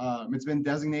 It's been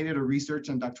designated a research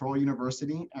and doctoral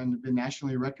university and been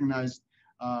nationally recognized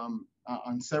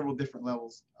on several different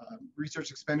levels.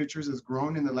 Research expenditures has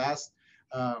grown in the last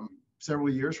several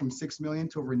years from $6 million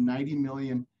to over $90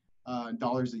 million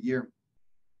a year.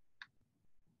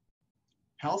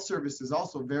 Health service is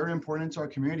also very important to our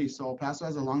community. So El Paso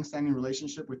has a longstanding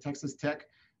relationship with Texas Tech,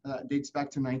 dates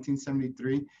back to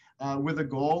 1973, with a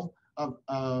goal of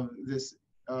this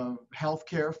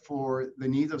healthcare for the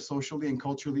needs of socially and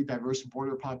culturally diverse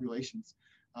border populations.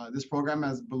 This program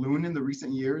has ballooned in the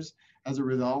recent years as a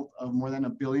result of more than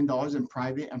 $1 billion in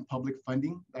private and public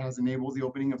funding that has enabled the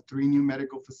opening of 3 new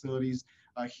medical facilities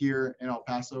here in El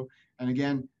Paso. And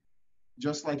again,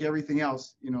 just like everything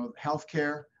else,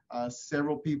 healthcare,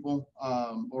 several people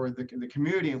or the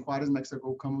community in Juarez,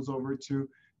 Mexico comes over to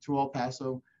El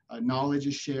Paso. Knowledge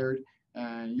is shared,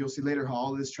 and you'll see later how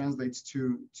all this translates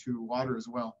to water as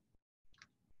well.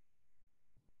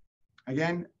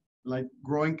 Again, like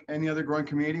any other growing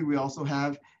community, we also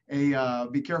have a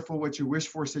be careful what you wish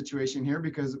for situation here,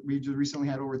 because we just recently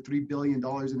had over $3 billion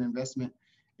in investment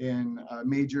in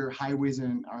major highways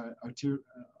and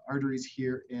arteries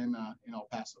here in El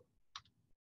Paso.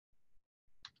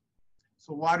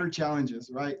 So water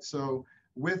challenges, right? So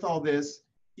with all this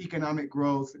economic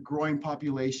growth, growing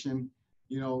population,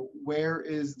 where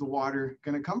is the water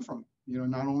going to come from?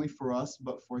 Not only for us,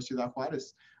 but for Ciudad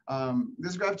Juarez.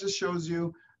 This graph just shows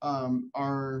you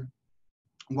our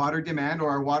water demand or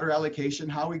our water allocation,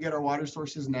 how we get our water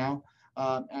sources now,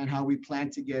 and how we plan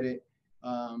to get it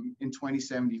in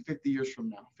 2070, 50 years from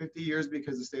now. 50 years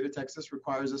because the state of Texas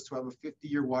requires us to have a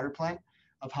 50-year water plan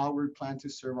of how we plan to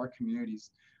serve our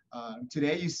communities.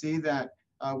 Today, you see that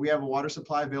we have a water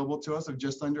supply available to us of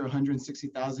just under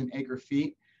 160,000 acre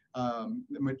feet.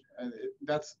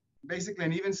 That's basically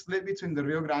an even split between the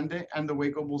Rio Grande and the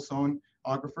Hueco Bolson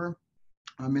aquifer.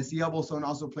 Mesilla Bolson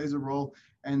also plays a role,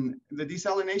 and the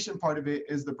desalination part of it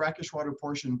is the brackish water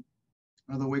portion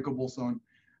of the Hueco Bolson.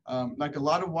 Like a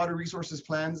lot of water resources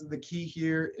plans, the key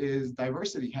here is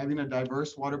diversity, having a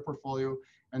diverse water portfolio,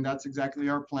 and that's exactly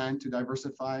our plan to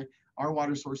diversify our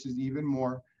water sources even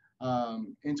more.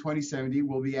 In 2070,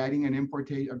 we'll be adding a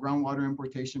groundwater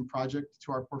importation project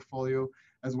to our portfolio,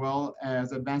 as well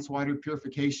as advanced water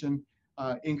purification,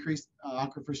 increased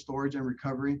aquifer storage and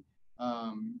recovery.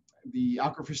 The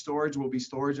aquifer storage will be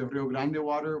storage of Rio Grande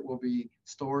water, will be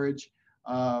storage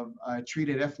of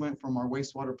treated effluent from our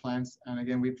wastewater plants. And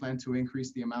again, we plan to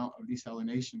increase the amount of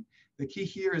desalination. The key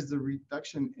here is the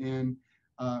reduction in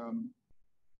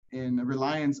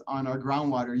reliance on our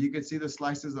groundwater. You can see the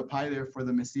slices of pie there for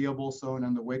the Mesilla Bolson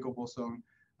and the Hueco Bolson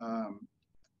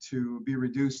to be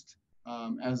reduced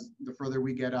as the further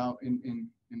we get out in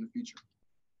the future.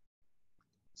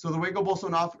 So the Hueco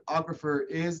Bolson aquifer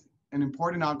is an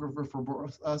important aquifer for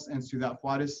both us and Ciudad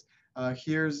Juarez.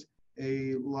 Here's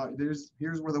where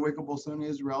the Hueco Bolson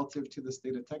is relative to the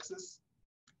state of Texas.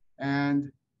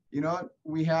 And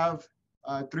we have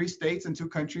 3 states and 2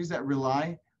 countries that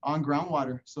rely on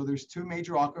groundwater. So there's 2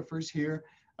 major aquifers here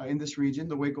in this region,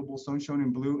 the Hueco Bolson shown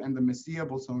in blue and the Mesilla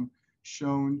Bolson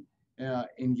shown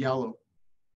in yellow.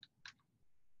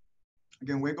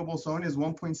 Again, Hueco Bolson is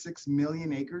 1.6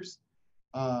 million acres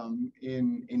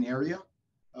in area,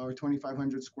 or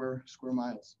 2,500 square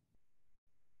miles.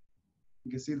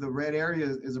 You can see the red area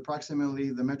is approximately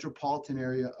the metropolitan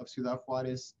area of Ciudad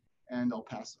Juarez and El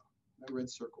Paso, that red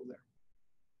circle there.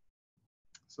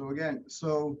 So again,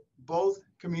 both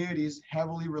communities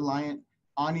heavily reliant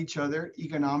on each other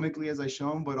economically, as I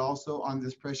shown, but also on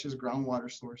this precious groundwater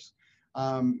source.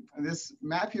 This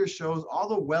map here shows all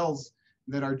the wells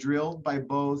that are drilled by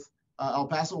both El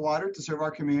Paso Water to serve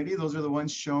our community. Those are the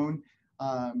ones shown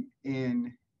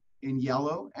in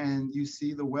yellow, and you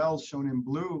see the wells shown in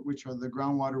blue, which are the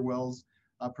groundwater wells,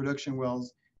 production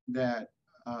wells that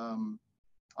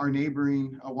our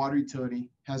neighboring water utility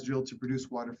has drilled to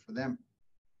produce water for them.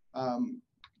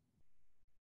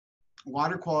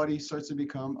 Water quality starts to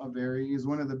become is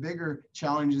one of the bigger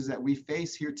challenges that we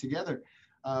face here together.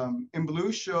 In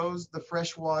blue shows the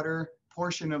freshwater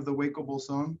portion of the Hueco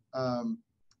Bolson,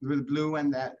 with blue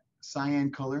and that cyan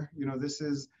color. This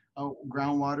is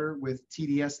groundwater with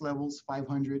TDS levels,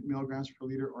 500 milligrams per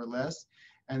liter or less.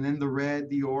 And then the red,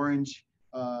 the orange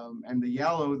and the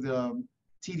yellow, the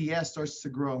TDS starts to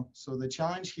grow. So the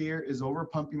challenge here is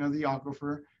overpumping of the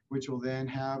aquifer, which will then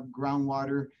have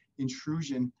groundwater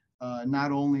intrusion,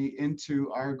 not only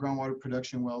into our groundwater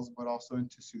production wells, but also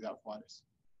into Ciudad Juarez.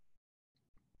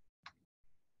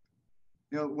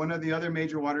 You know, one of the other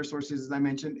major water sources, as I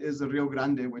mentioned, is the Rio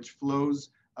Grande, which flows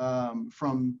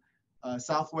from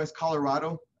southwest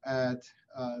Colorado at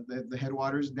the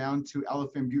headwaters down to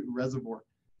Elephant Butte Reservoir.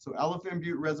 So Elephant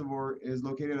Butte Reservoir is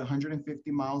located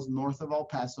 150 miles north of El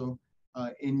Paso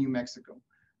in New Mexico.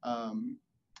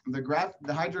 The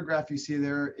hydrograph you see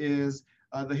there is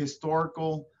the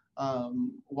historical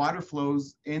water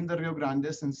flows in the Rio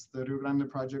Grande since the Rio Grande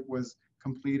project was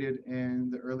completed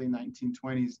in the early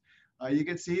 1920s. You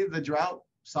can see the drought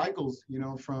cycles, you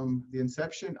know, from the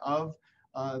inception of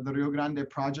the Rio Grande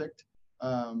project.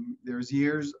 There's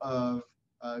years of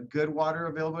good water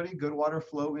availability, good water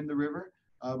flow in the river.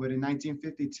 But in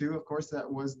 1952, of course,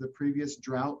 that was the previous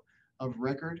drought of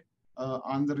record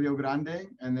on the Rio Grande.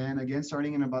 And then again,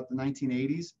 starting in about the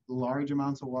 1980s, large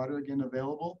amounts of water again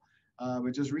available.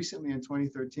 But just recently in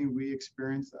 2013, we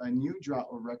experienced a new drought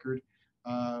of record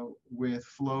with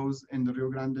flows in the Rio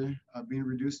Grande being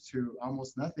reduced to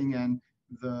almost nothing. And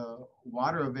the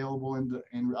water available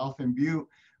in Elephant Butte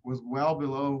was well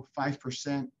below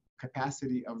 5%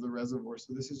 capacity of the reservoir.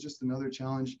 So this is just another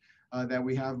challenge that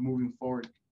we have moving forward.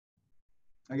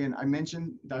 Again, I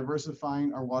mentioned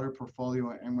diversifying our water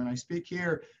portfolio. And when I speak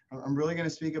here, I'm really going to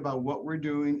speak about what we're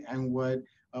doing and what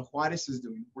Juarez is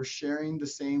doing. We're sharing the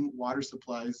same water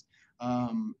supplies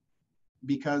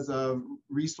because of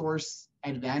resource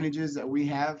advantages that we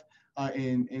have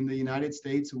in the United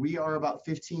States. We are about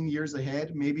 15 years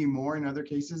ahead, maybe more in other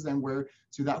cases, than where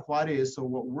Ciudad Juarez is. So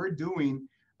what we're doing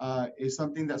is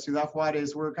something that Ciudad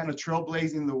Juarez, we're kind of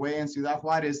trailblazing the way, and Ciudad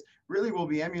Juarez really will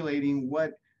be emulating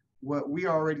what we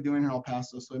are already doing in El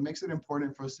Paso. So it makes it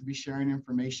important for us to be sharing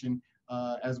information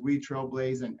as we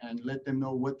trailblaze and let them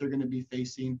know what they're going to be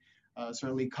facing,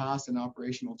 certainly cost and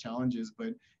operational challenges.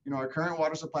 But, you know, our current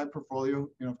water supply portfolio,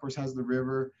 you know, of course, has the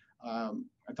river.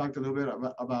 I talked a little bit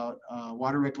about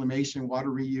water reclamation, water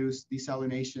reuse,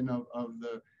 desalination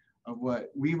of what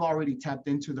we've already tapped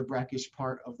into the brackish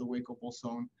part of the Hueco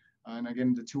zone. And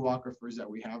again, the two aquifers that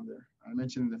we have there. I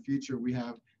mentioned in the future, we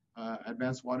have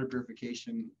advanced water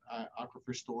purification,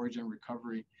 aquifer storage and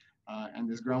recovery, and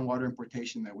this groundwater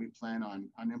importation that we plan on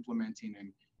implementing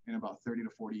in about 30 to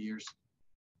 40 years.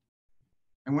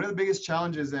 And one of the biggest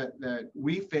challenges that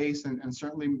we face, and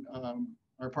certainly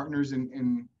our partners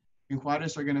in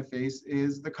Juarez are going to face,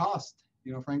 is the cost.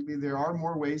 You know, frankly, there are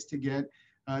more ways to get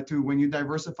to when you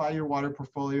diversify your water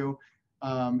portfolio.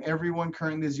 Everyone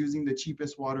currently is using the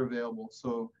cheapest water available.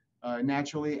 So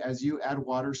naturally, as you add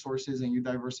water sources and you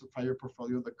diversify your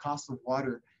portfolio, the cost of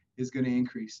water is going to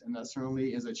increase. And that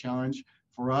certainly is a challenge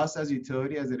for us as a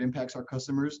utility, as it impacts our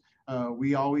customers.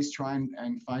 We always try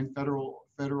and find federal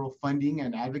funding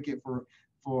and advocate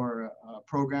for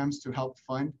programs to help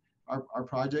fund our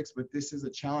projects. But this is a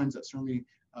challenge that certainly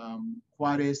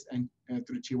Juarez and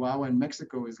through Chihuahua and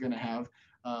Mexico is going to have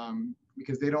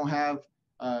because they don't have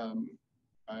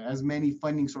as many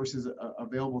funding sources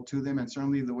available to them, and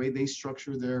certainly the way they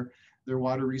structure their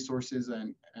water resources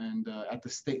and at the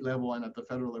state level and at the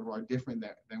federal level are different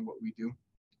than what we do.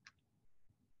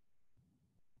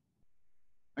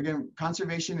 Again,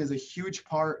 conservation is a huge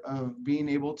part of being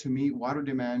able to meet water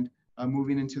demand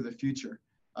moving into the future.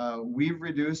 We've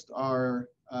reduced our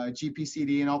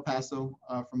GPCD in El Paso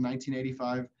from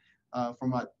 1985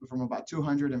 from about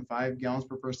 205 gallons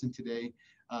per person today.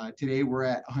 Today we're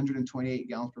at 128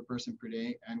 gallons per person per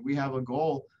day, and we have a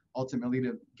goal ultimately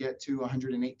to get to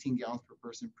 118 gallons per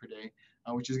person per day,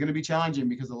 which is going to be challenging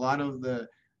because a lot of the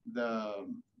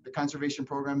conservation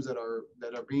programs that are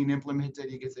being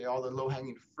implemented, you could say all the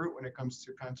low-hanging fruit when it comes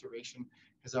to conservation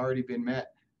has already been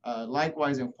met.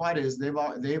 Likewise, in Juarez,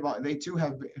 they too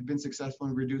have been successful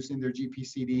in reducing their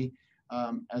GPCD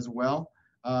as well,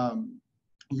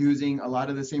 using a lot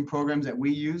of the same programs that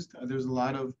we used. There's a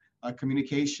lot of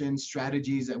communication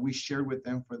strategies that we shared with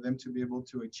them for them to be able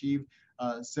to achieve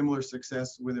similar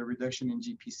success with a reduction in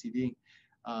GPCD.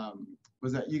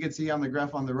 Was that you can see on the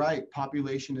graph on the right,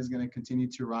 population is going to continue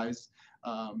to rise.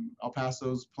 El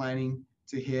Paso's planning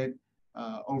to hit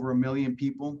over 1 million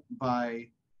people by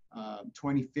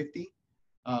 2050.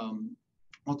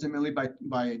 Ultimately, by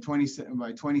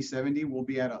 2070, we'll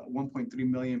be at 1.3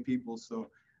 million people.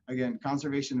 So again,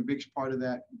 conservation, a big part of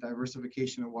that.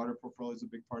 Diversification of water portfolio is a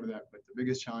big part of that. But the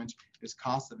biggest challenge is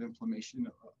cost of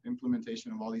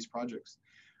implementation of all these projects.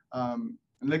 And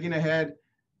looking ahead,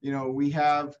 you know, we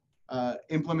have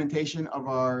implementation of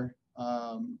our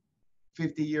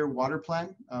 50-year water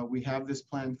plan. We have this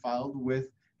plan filed with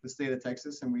the state of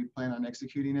Texas, and we plan on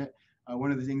executing it.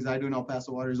 One of the things I do in El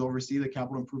Paso Water is oversee the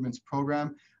capital improvements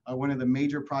program. One of the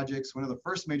major projects, one of the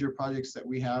first major projects that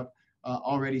we have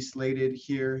already slated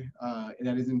here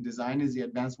that is in design is the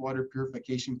advanced water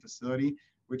purification facility,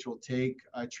 which will take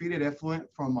treated effluent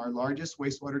from our largest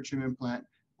wastewater treatment plant.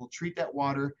 We'll treat that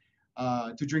water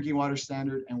to drinking water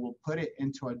standard, and we'll put it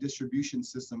into our distribution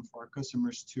system for our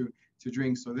customers to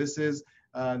drink. So this is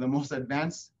the most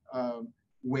advanced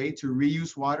way to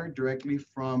reuse water directly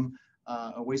from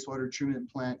a wastewater treatment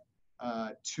plant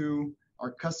to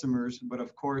our customers. But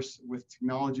of course, with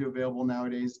technology available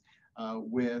nowadays,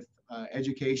 with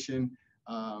education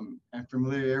and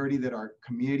familiarity that our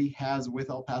community has with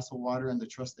El Paso Water and the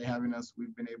trust they have in us,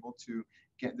 we've been able to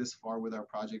get this far with our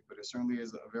project, but it certainly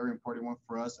is a very important one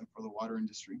for us and for the water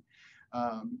industry.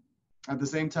 At the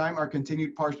same time, our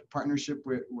continued partnership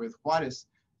with Juarez.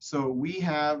 So we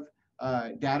have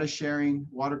data sharing,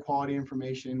 water quality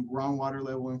information, groundwater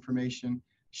level information,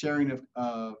 sharing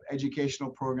of educational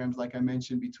programs, like I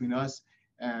mentioned, between us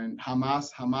and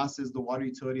Hamas. Hamas is the water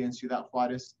utility in Ciudad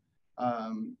Juarez.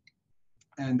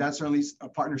 And that's certainly a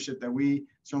partnership that we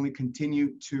certainly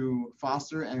continue to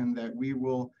foster, and that we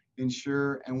will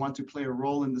ensure and want to play a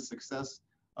role in the success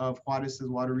of Juarez's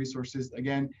water resources,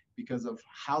 again, because of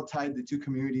how tied the two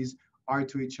communities are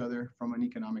to each other from an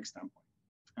economic standpoint.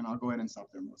 And I'll go ahead and stop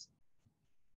there, Melissa.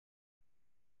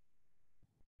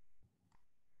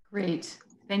 Great.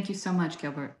 Thank you so much,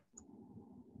 Gilbert.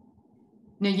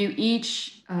 Now, you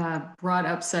each brought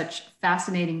up such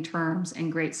fascinating terms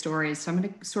and great stories. So I'm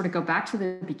going to sort of go back to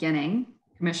the beginning,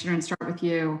 Commissioner, and start with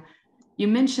you. You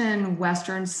mentioned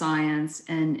Western science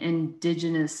and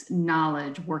indigenous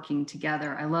knowledge working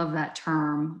together. I love that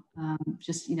term,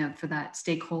 just, for that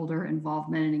stakeholder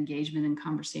involvement and engagement and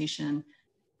conversation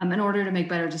in order to make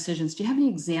better decisions. Do you have any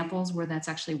examples where that's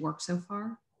actually worked so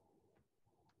far?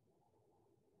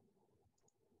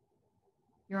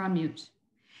 You're on mute.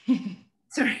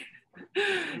 Sorry.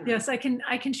 Yes, I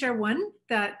can share one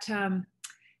that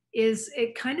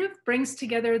it kind of brings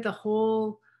together the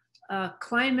whole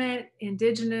climate,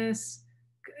 indigenous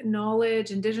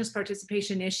knowledge, indigenous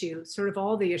participation issue, sort of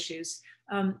all the issues.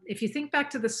 If you think back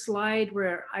to the slide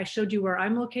where I showed you where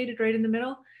I'm located, right in the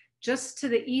middle, just to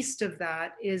the east of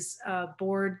that is a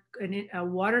board, a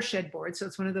watershed board. So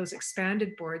it's one of those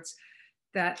expanded boards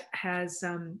that has,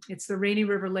 it's the Rainy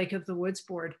River Lake of the Woods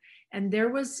board. And there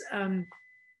was a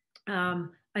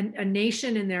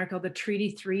nation in there called the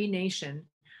Treaty 3 Nation.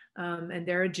 And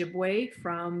they're Ojibwe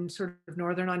from sort of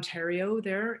northern Ontario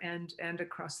there and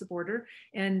across the border.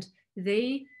 And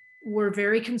they were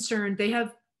very concerned. They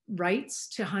have rights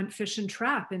to hunt, fish, and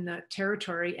trap in that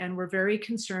territory, and were very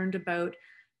concerned about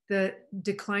the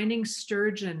declining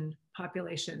sturgeon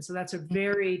population. So that's a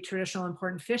very traditional,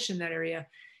 important fish in that area.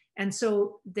 And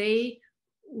so they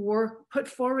put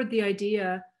forward the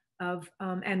idea of,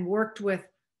 and worked with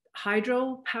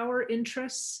hydropower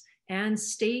interests and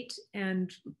state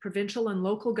and provincial and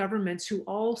local governments who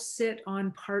all sit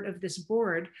on part of this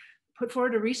board, put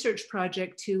forward a research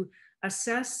project to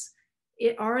assess,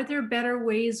 are there better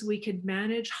ways we could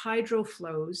manage hydro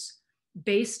flows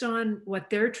based on what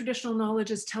their traditional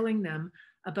knowledge is telling them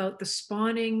about the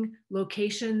spawning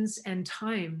locations and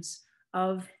times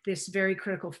of this very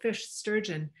critical fish,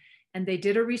 sturgeon. And they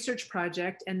did a research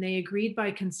project, and they agreed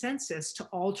by consensus to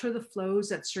alter the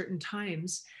flows at certain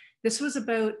times. This was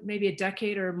about maybe a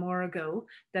decade or more ago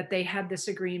that they had this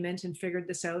agreement and figured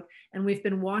this out. And we've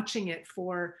been watching it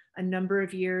for a number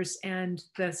of years, and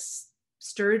the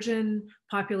sturgeon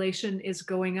population is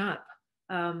going up.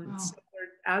 Wow. So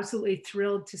we're absolutely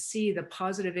thrilled to see the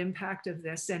positive impact of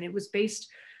this. And it was based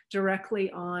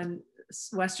directly on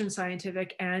Western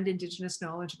scientific and indigenous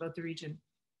knowledge about the region.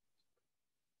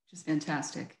 Just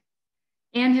fantastic.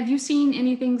 And have you seen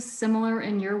anything similar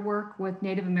in your work with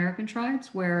Native American tribes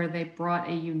where they brought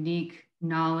a unique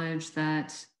knowledge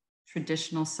that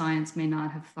traditional science may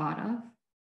not have thought of?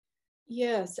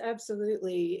 Yes,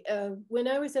 absolutely. When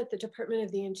I was at the Department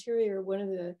of the Interior, one of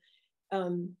the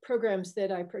programs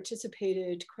that I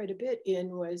participated quite a bit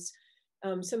in was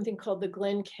something called the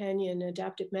Glen Canyon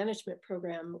Adaptive Management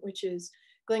Program, which is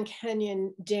Glen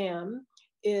Canyon Dam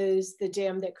is the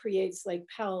dam that creates Lake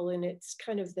Powell, and it's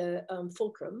kind of the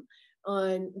fulcrum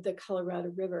on the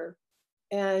Colorado River.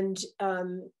 And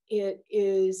it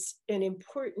is an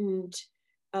important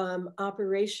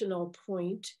operational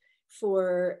point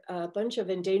for a bunch of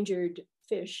endangered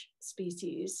fish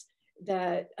species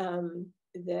that,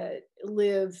 that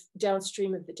live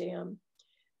downstream of the dam.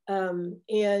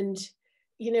 And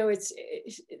you know,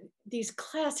 these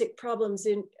classic problems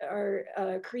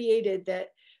are created that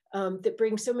that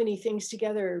bring so many things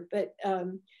together. But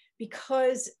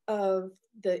because of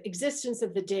the existence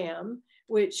of the dam,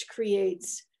 which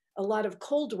creates a lot of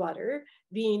cold water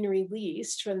being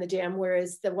released from the dam,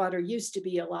 whereas the water used to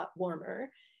be a lot warmer,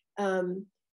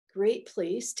 great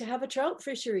place to have a trout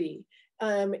fishery.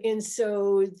 And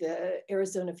so the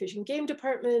Arizona Fish and Game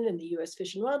Department and the US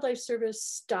Fish and Wildlife Service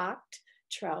stocked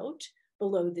trout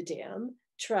below the dam.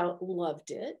 Trout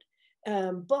loved it,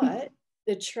 but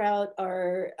the trout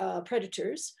are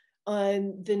predators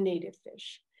on the native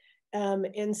fish.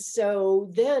 And so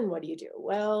then what do you do?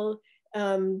 Well,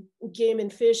 game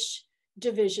and fish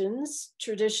divisions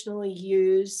traditionally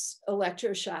use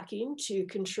electroshocking to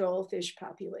control fish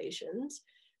populations.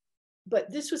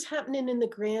 But this was happening in the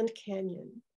Grand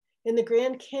Canyon. And the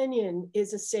Grand Canyon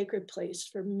is a sacred place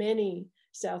for many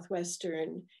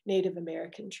Southwestern Native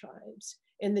American tribes.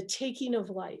 And the taking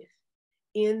of life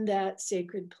in that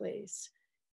sacred place,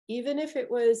 even if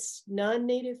it was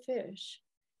non-native fish,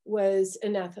 was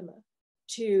anathema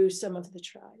to some of the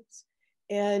tribes.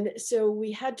 And so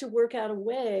we had to work out a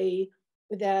way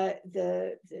that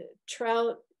the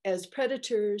trout as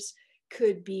predators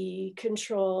could be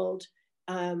controlled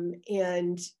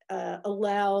and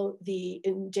allow the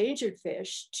endangered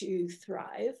fish to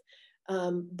thrive,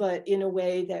 but in a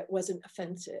way that wasn't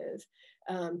offensive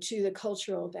to the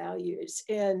cultural values.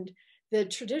 And the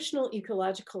traditional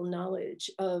ecological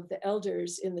knowledge of the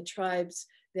elders in the tribes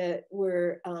that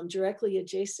were directly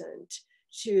adjacent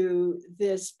to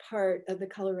this part of the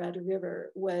Colorado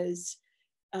River was,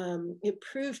 it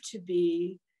proved to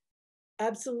be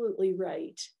absolutely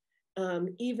right.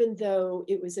 Even though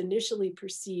it was initially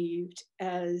perceived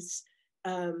as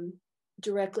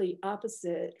directly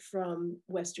opposite from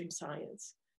Western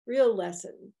science. Real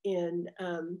lesson in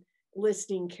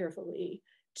listening carefully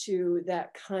to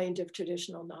that kind of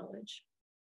traditional knowledge.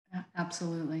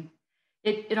 Absolutely.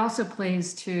 It also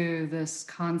plays to this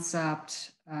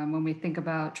concept when we think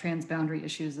about transboundary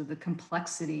issues of the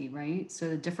complexity, right? So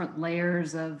the different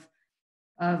layers of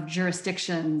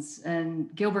jurisdictions.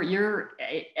 And Gilbert, you're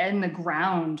in the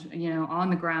ground, on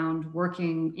the ground,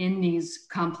 working in these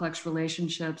complex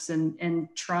relationships and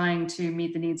trying to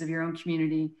meet the needs of your own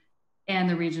community and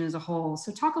the region as a whole.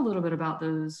 So talk a little bit about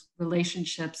those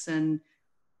relationships and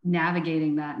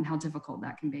navigating that and how difficult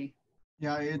that can be.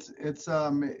 Yeah,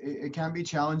 it can be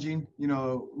challenging.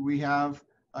 We have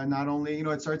not only,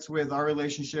 it starts with our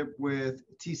relationship with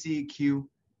TCEQ,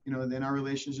 then our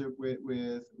relationship with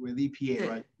EPA,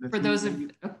 right? For those of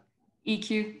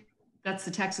EQ, that's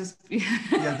the Texas.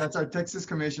 Yeah, that's our Texas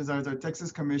Commission. That's our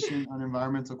Texas Commission on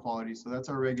Environmental Quality. So that's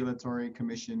our regulatory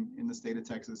commission in the state of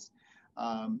Texas.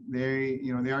 They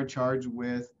are charged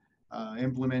with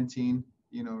implementing,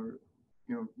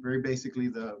 very basically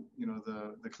the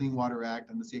Clean Water Act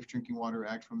and the Safe Drinking Water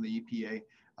Act from the EPA.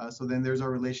 So then there's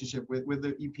our relationship with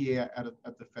the EPA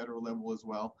at the federal level as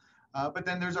well. But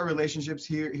then there's our relationships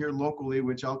here locally,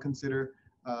 which I'll consider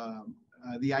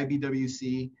the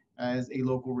IBWC as a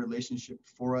local relationship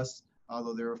for us,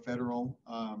 although they're a federal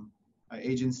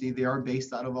agency. They are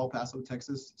based out of El Paso,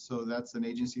 Texas. So that's an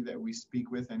agency that we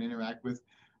speak with and interact with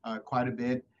quite a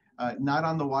bit. Not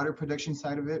on the water production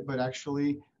side of it, but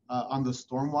actually on the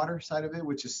stormwater side of it,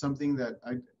 which is something that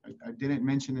I didn't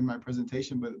mention in my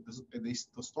presentation, but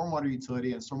the stormwater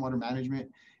utility and stormwater management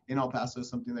in El Paso is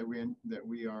something that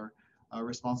we are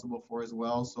responsible for as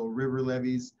well. So river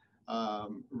levees,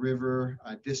 river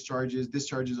discharges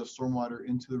of stormwater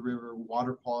into the river,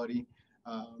 water quality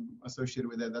associated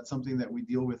with that. That's something that we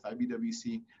deal with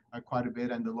IBWC quite a bit,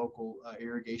 and the local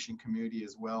irrigation community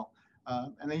as well.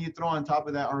 And then you throw on top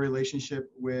of that our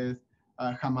relationship with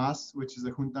JAMAS, which is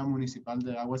the Junta Municipal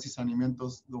de Aguas y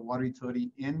Saneamientos, the water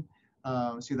utility in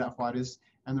Ciudad Juarez,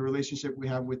 and the relationship we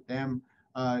have with them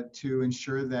to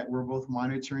ensure that we're both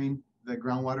monitoring the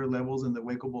groundwater levels in the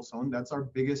wakeable zone. That's our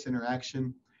biggest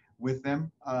interaction with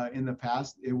them. In the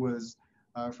past, it was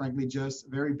frankly just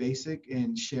very basic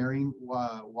in sharing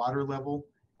water level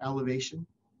elevations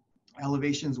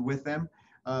with them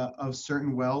of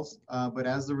certain wells. But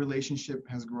as the relationship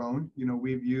has grown,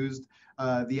 we've used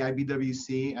the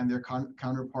IBWC and their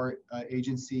counterpart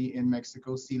agency in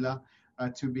Mexico, SILA,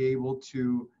 to be able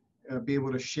to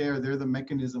share. They're the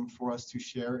mechanism for us to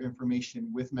share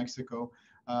information with Mexico.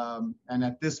 And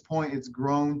at this point, it's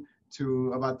grown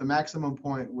to about the maximum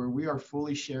point where we are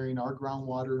fully sharing our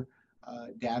groundwater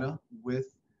data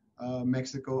with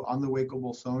Mexico on the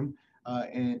wakeable zone.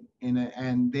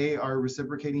 And they are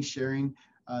reciprocating, sharing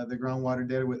the groundwater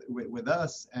data with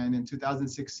us. And in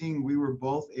 2016, we were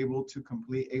both able to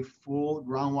complete a full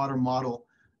groundwater model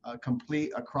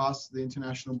complete across the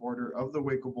international border of the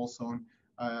Hueco Bowl Zone.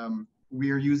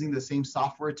 We are using the same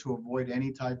software to avoid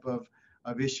any type of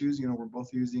issues. You know, we're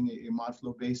both using a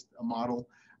ModFlow-based model.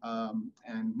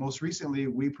 And most recently,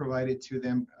 we provided to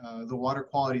them the water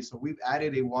quality. So we've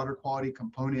added a water quality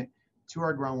component to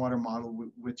our groundwater model,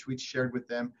 which we shared with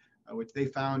them, which they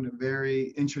found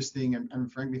very interesting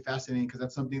and frankly fascinating, because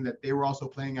that's something that they were also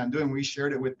planning on doing. We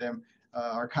shared it with them.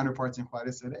 Our counterparts in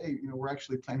Juarez said, hey, you know, we're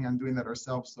actually planning on doing that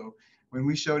ourselves. So when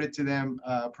we showed it to them,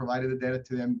 provided the data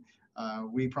to them,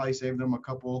 we probably saved them a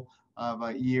couple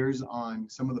of years on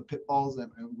some of the pitfalls,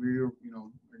 and we're, you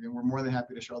know, again, we're more than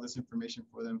happy to share all this information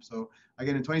for them. So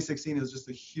again, in 2016, it was just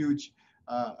a huge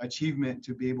achievement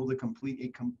to be able to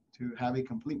to have a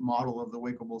complete model of the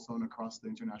Hueco Bowl Zone across the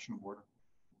international border.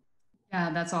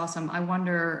 Yeah, that's awesome. I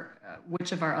wonder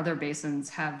which of our other basins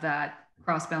have that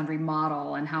cross-boundary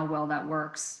model and how well that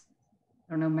works.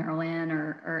 I don't know, Marilyn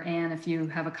or Anne, if you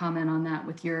have a comment on that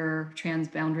with your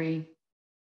transboundary.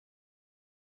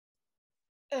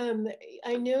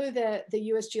 I know that the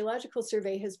U.S. Geological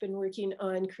Survey has been working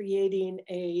on creating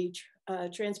a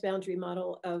transboundary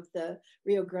model of the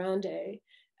Rio Grande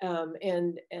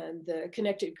and the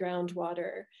connected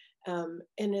groundwater. And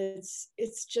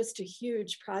it's just a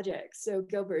huge project. So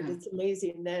Gilbert, it's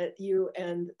amazing that you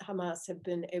and Hamas have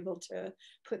been able to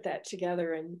put that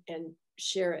together and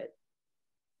share it.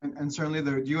 And certainly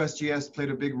the USGS played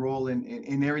a big role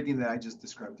in everything that I just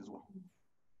described as well.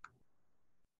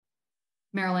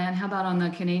 Marilyn, how about on the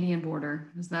Canadian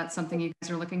border? Is that something you guys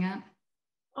are looking at?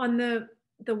 On the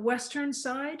western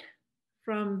side,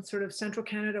 from sort of central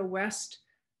Canada west,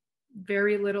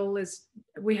 very little is,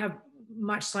 we have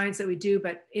much science that we do,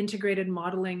 but integrated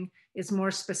modeling is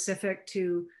more specific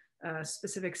to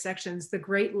specific sections. The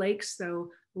Great Lakes,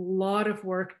 though, a lot of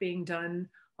work being done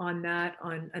on that,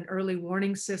 on an early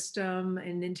warning system,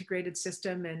 an integrated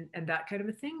system, and that kind of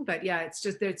a thing. But yeah, it's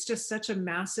just such a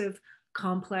massive,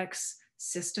 complex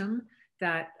system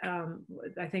that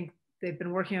I think they've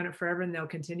been working on it forever, and they'll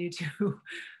continue to.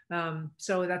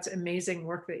 So that's amazing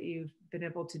work that you've been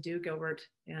able to do, Gilbert.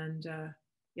 And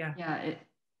yeah,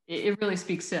 it really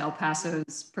speaks to El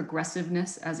Paso's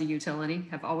progressiveness as a utility,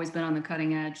 have always been on the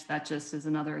cutting edge. That just is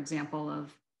another example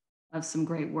of some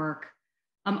great work.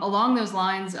 Along those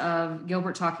lines of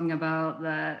Gilbert talking about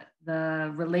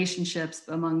the relationships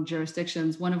among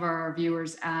jurisdictions, one of our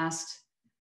viewers asked,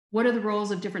 what are the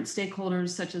roles of different stakeholders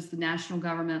such as the national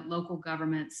government, local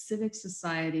government, civic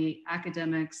society,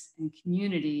 academics, and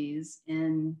communities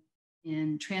in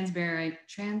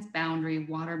transboundary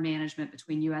water management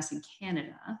between US and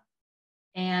Canada?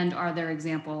 And are there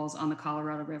examples on the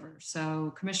Colorado River?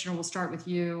 So Commissioner, we'll start with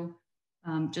you,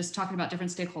 just talking about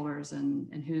different stakeholders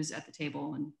and who's at the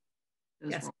table and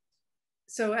those roles.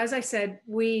 So as I said,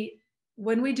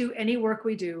 when we do any work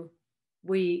we do,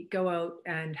 we go out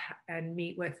and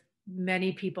meet with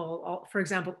many people, for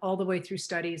example, all the way through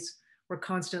studies. We're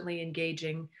constantly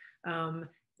engaging.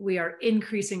 We are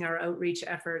increasing our outreach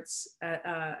efforts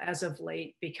as of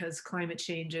late, because climate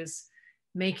change is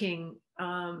making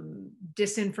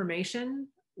disinformation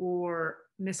or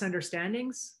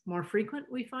misunderstandings more frequent,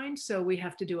 we find. So we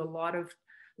have to do a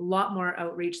lot more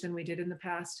outreach than we did in the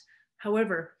past.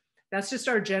 However, that's just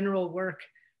our general work.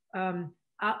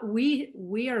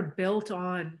 We are built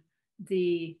on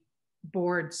the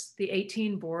boards, the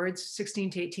 18 boards,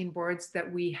 16 to 18 boards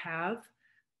that we have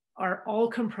are all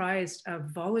comprised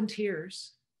of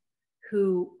volunteers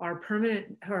who are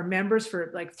permanent, who are members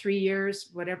for like 3 years,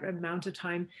 whatever amount of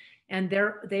time. And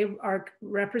they are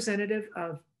representative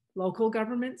of local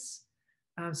governments,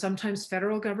 sometimes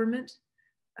federal government,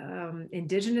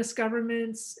 indigenous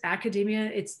governments,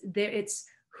 academia. It's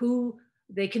who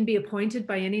they can be appointed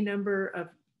by any number of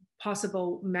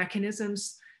possible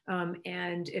mechanisms.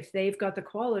 And if they've got the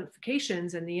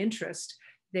qualifications and the interest,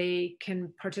 they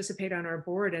can participate on our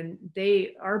board. And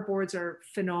our boards are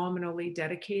phenomenally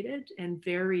dedicated and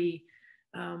very,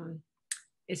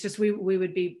 it's just, we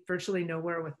would be virtually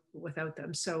nowhere without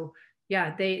them. So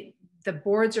yeah, the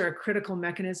boards are a critical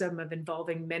mechanism of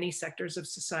involving many sectors of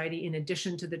society in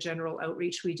addition to the general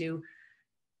outreach we do.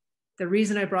 The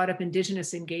reason I brought up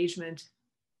Indigenous engagement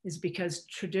is because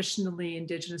traditionally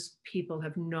Indigenous people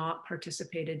have not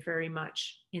participated very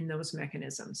much in those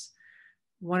mechanisms.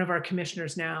 One of our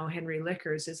commissioners now, Henry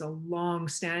Lickers, is a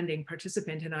long-standing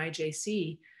participant in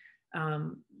IJC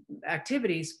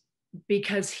activities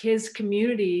because his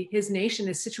community, his nation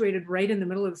is situated right in the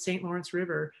middle of the St. Lawrence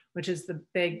River, which is the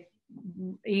big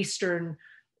eastern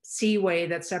seaway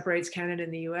that separates Canada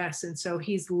and the US. And so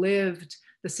he's lived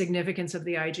the significance of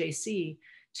the IJC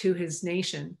to his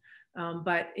nation.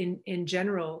 But in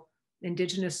general,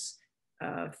 Indigenous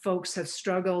folks have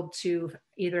struggled to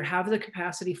either have the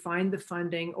capacity, find the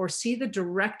funding, or see the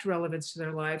direct relevance to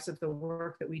their lives of the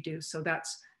work that we do. So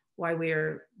that's why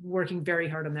we're working very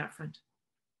hard on that front.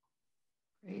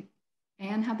 Great.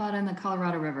 And how about in the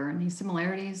Colorado River? Any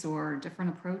similarities or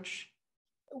different approach?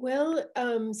 Well,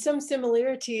 some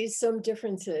similarities, some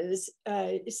differences.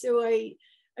 So I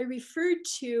referred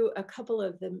to a couple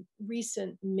of the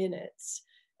recent minutes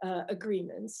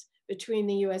agreements between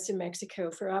the US and Mexico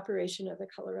for operation of the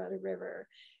Colorado River.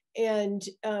 And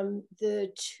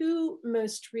the two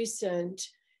most recent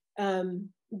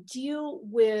deal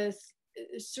with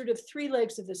sort of three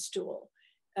legs of the stool.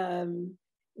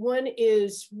 One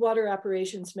is water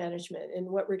operations management and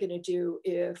what we're going to do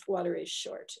if water is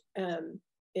short.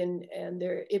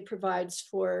 It provides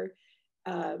for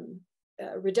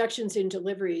reductions in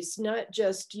deliveries, not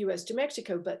just US to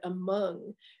Mexico, but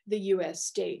among the US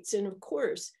states. And of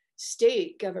course,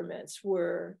 state governments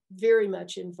were very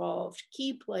much involved,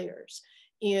 key players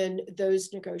in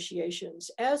those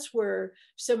negotiations, as were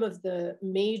some of the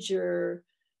major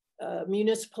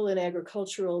municipal and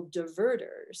agricultural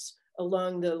diverters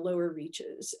along the lower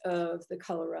reaches of the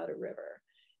Colorado River.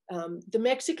 The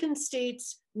Mexican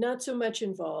states, not so much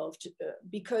involved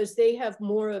because they have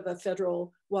more of a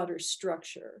federal water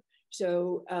structure.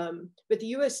 So, but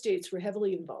the US states were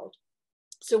heavily involved.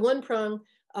 So one prong,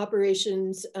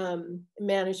 operations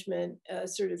management,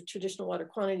 sort of traditional water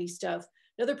quantity stuff.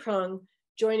 Another prong,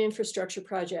 joint infrastructure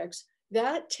projects.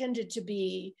 That tended to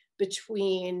be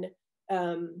between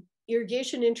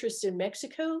irrigation interests in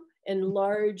Mexico and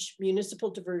large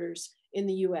municipal diverters in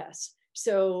the US.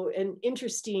 So an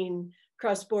interesting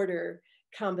cross-border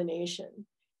combination.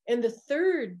 And the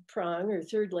third prong or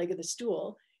third leg of the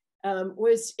stool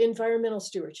was environmental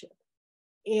stewardship.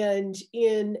 And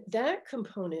in that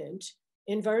component,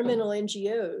 environmental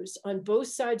NGOs on both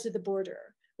sides of the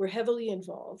border were heavily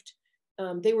involved.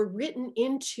 They were written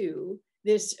into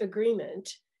this agreement,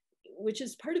 which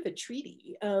is part of a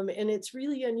treaty. And it's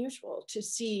really unusual to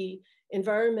see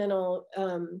environmental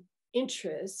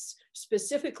interests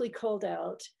specifically called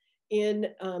out in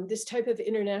this type of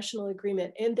international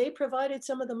agreement. And they provided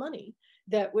some of the money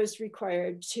that was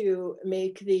required to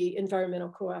make the environmental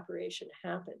cooperation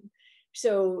happen.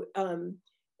 So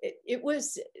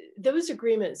those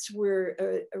agreements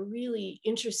were a really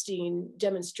interesting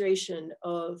demonstration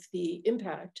of the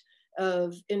impact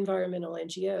of environmental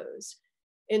NGOs.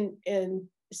 And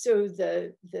so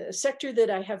the sector that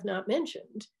I have not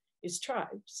mentioned is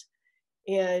tribes.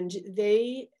 And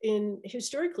they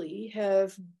historically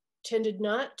have tended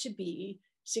not to be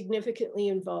significantly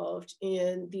involved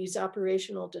in these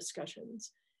operational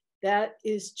discussions. That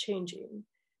is changing.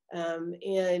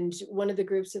 And one of the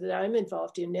groups that I'm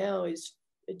involved in now is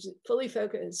fully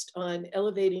focused on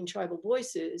elevating tribal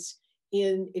voices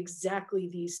in exactly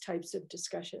these types of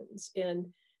discussions. And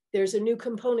there's a new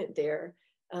component there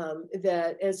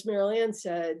that, as Marilyn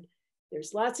said,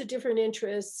 there's lots of different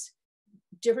interests,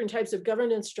 different types of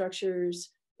governance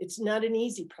structures. It's not an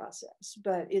easy process,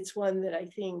 but it's one that I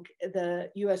think the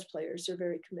US players are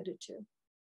very committed to.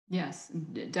 Yes,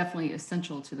 definitely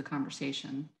essential to the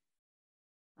conversation.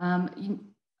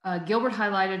 Gilbert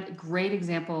highlighted a great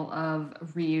example of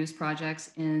reuse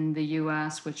projects in the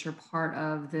US, which are part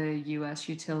of the US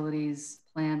utilities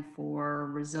plan for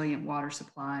resilient water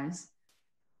supplies.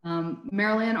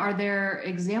 Marilyn, are there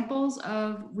examples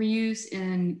of reuse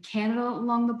in Canada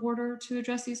along the border to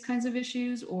address these kinds of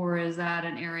issues, or is that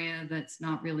an area that's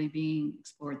not really being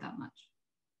explored that much?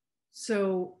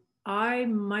 So I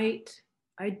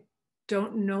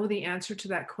don't know the answer to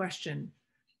that question,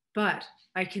 but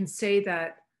I can say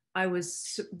that I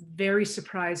was very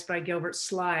surprised by Gilbert's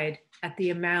slide at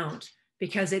the amount,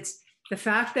 because it's the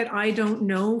fact that I don't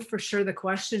know for sure the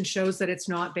question shows that it's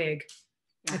not big.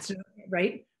 Yeah. It's not,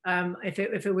 right?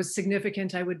 If it was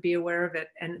significant, I would be aware of it.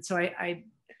 And so I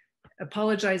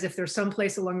apologize if there's some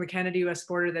place along the Canada-US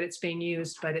border that it's being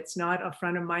used, but it's not up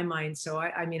front of my mind. So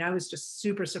I mean, I was just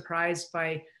super surprised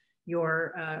by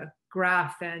your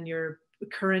graph and your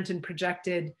current and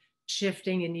projected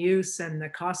shifting in use and the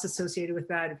costs associated with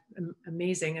that.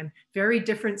 Amazing, and very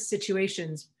different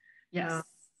situations. Yes.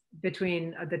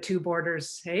 Between the two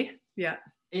borders. Hey, yeah.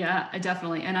 Yeah,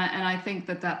 definitely. And I think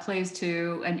that plays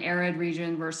to an arid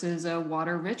region versus a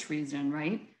water-rich region,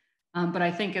 right? But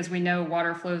I think, as we know,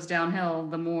 water flows downhill,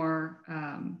 the more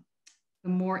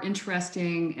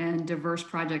interesting and diverse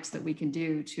projects that we can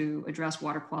do to address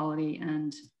water quality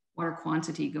and water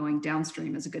quantity going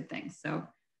downstream is a good thing. So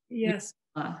yes,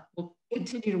 we'll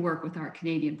continue to work with our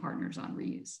Canadian partners on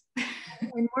reuse.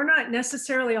 And we're not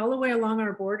necessarily all the way along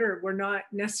our border. We're not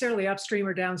necessarily upstream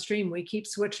or downstream. We keep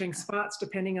switching spots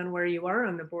depending on where you are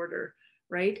on the border,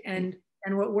 right? And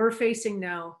what we're facing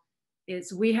now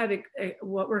is we have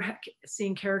what we're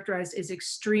seeing characterized is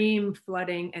extreme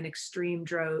flooding and extreme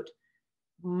drought,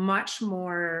 much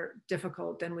more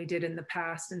difficult than we did in the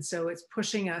past. And so it's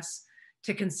pushing us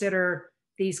to consider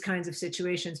these kinds of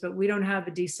situations, but we don't have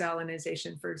a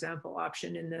desalination, for example,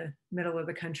 option in the middle of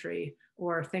the country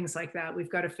or things like that. We've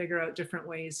got to figure out different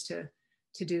ways to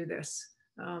do this,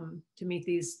 to meet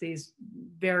these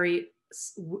very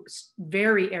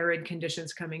arid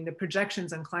conditions coming. The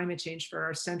projections on climate change for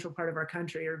our central part of our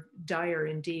country are dire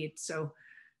indeed. So,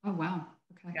 oh wow,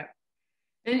 okay, yeah.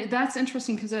 And that's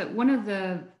interesting because one of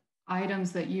the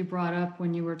items that you brought up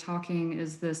when you were talking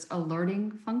is this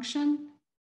alerting function.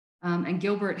 And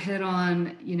Gilbert hit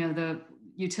on, the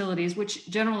utilities, which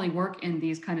generally work in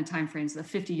these kind of timeframes, the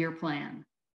 50-year plan.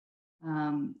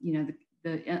 Along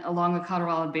the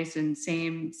Colorado Basin,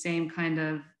 same kind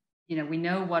of, we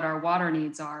know what our water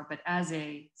needs are, but as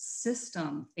a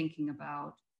system thinking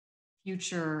about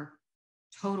future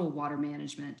total water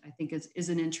management, I think is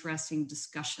an interesting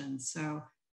discussion. So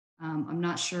I'm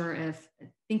not sure if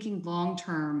thinking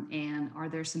long-term, and are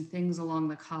there some things along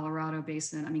the Colorado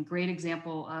Basin? I mean, great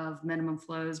example of minimum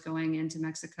flows going into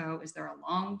Mexico. Is there a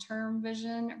long-term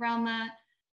vision around that?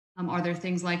 Are there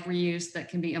things like reuse that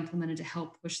can be implemented to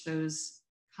help push those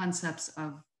concepts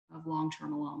of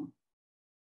long-term along?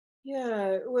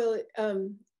 Yeah, well,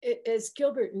 as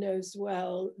Gilbert knows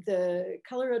well, the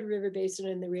Colorado River Basin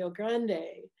and the Rio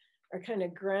Grande are kind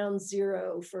of ground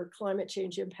zero for climate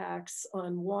change impacts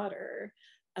on water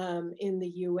in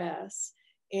the US.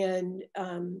 And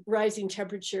rising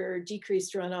temperature,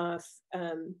 decreased runoff,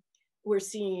 we're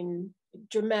seeing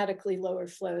dramatically lower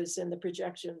flows and the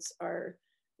projections are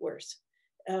worse.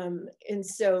 And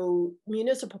so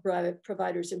municipal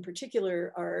providers in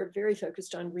particular are very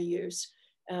focused on reuse.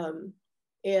 And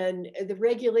the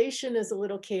regulation is a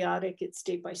little chaotic. It's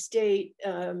state by state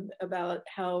about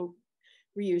how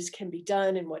reuse can be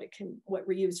done and what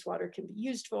reused water can be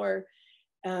used for.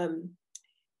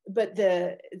 But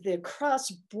the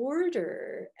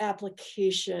cross-border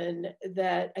application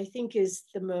that I think is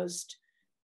the most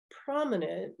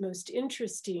prominent, most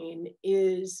interesting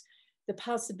is the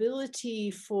possibility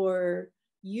for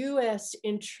US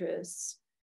interests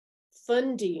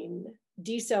funding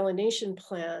desalination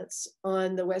plants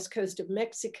on the west coast of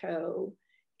Mexico.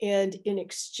 And in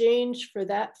exchange for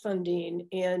that funding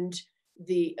and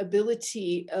the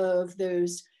ability of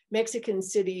those Mexican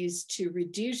cities to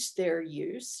reduce their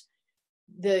use,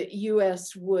 the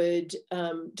US would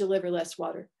deliver less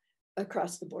water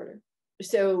across the border.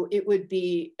 So it would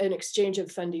be an exchange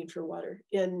of funding for water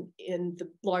in the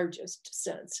largest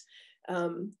sense.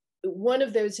 One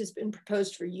of those has been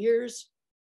proposed for years.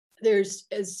 There's,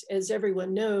 as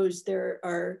everyone knows, there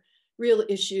are real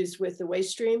issues with the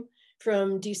waste stream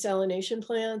from desalination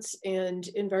plants and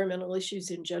environmental issues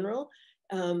in general.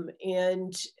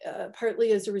 And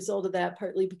partly as a result of that,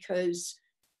 partly because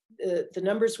the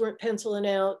numbers weren't penciling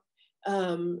out.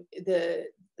 The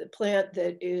plant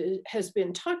that has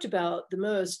been talked about the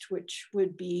most, which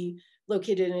would be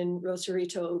located in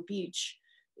Rosarito Beach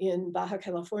in Baja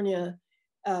California,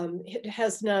 it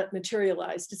has not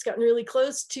materialized. It's gotten really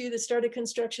close to the start of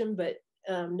construction, but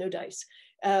no dice.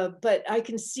 But I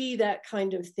can see that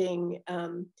kind of thing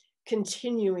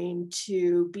continuing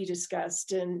to be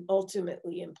discussed and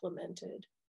ultimately implemented.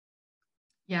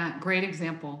 Yeah, great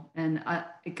example. And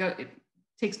it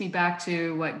takes me back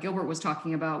to what Gilbert was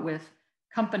talking about with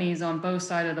companies on both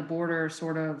sides of the border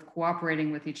sort of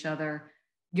cooperating with each other.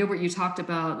 Gilbert, you talked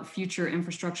about future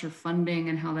infrastructure funding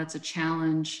and how that's a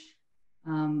challenge.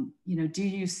 Do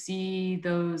you see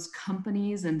those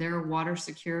companies and their water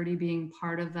security being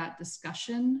part of that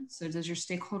discussion? So does your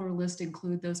stakeholder list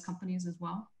include those companies as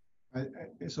well?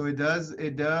 So it does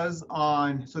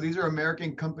so these are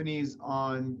American companies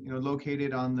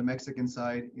located on the Mexican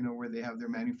side, where they have their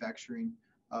manufacturing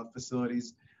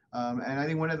facilities. And I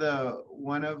think one of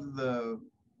the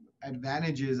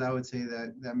advantages I would say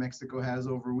that Mexico has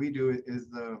over we do is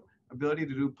the ability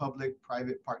to do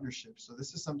public-private partnerships. So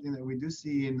this is something that we do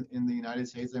see in the United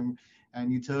States,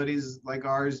 and utilities like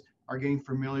ours are getting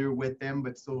familiar with them,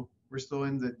 but we're still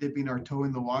in the dipping our toe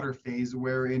in the water phase,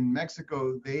 where in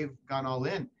Mexico, they've gone all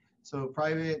in. So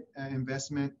private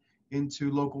investment into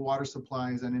local water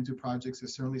supplies and into projects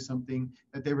is certainly something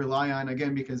that they rely on,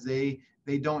 again, because they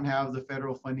don't have the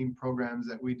federal funding programs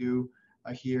that we do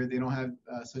here. They don't have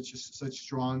such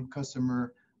strong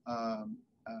customer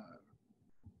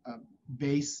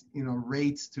base,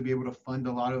 rates to be able to fund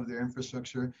a lot of their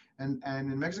infrastructure. And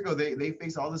in Mexico, they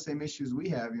face all the same issues we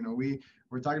have.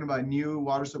 We're talking about new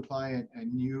water supply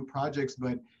and new projects,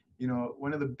 but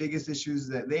one of the biggest issues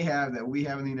that they have, that we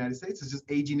have in the United States, is just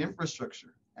aging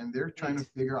infrastructure. And they're trying to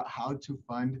figure out how to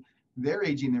fund their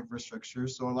aging infrastructure.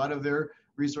 So a lot of their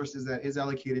resources that is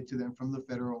allocated to them from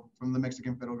the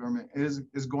Mexican federal government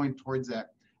is going towards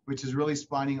that, which is really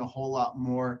spawning a whole lot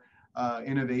more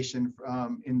innovation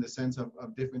in the sense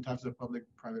of different types of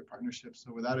public-private partnerships.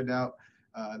 So without a doubt,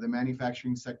 the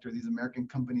manufacturing sector, these American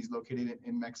companies located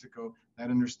in Mexico that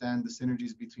understand the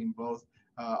synergies between both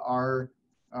are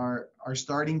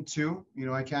starting to,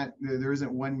 there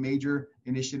isn't one major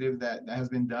initiative that has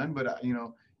been done, but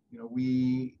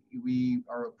we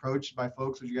are approached by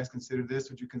folks, would you guys consider this,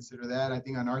 would you consider that? I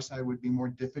think on our side would be more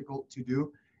difficult to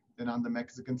do than on the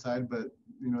Mexican side, but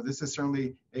this is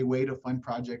certainly a way to fund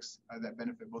projects that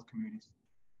benefit both communities.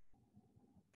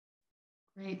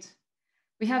 Great.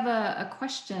 We have a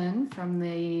question from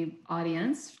the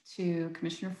audience to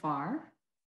Commissioner Farr.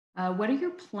 What are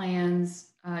your plans?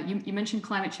 You mentioned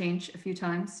climate change a few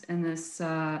times in this,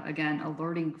 again,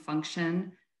 alerting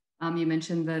function. You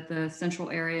mentioned that the central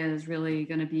area is really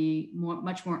going to be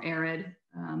much more arid.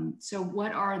 So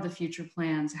what are the future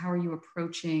plans? How are you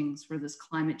approaching sort of this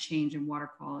climate change and water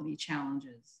quality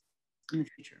challenges in the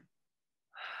future?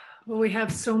 Well, we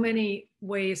have so many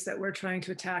ways that we're trying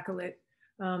to tackle it.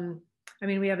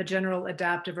 We have a general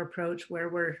adaptive approach where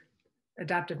we're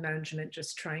adaptive management,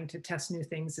 just trying to test new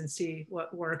things and see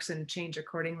what works and change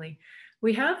accordingly.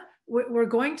 We're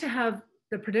going to have,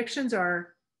 the predictions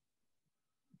are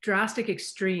drastic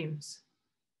extremes.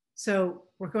 So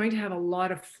we're going to have a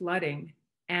lot of flooding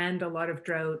and a lot of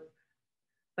drought.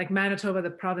 Like Manitoba, the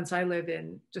province I live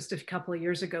in, just a couple of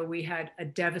years ago, we had a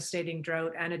devastating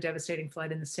drought and a devastating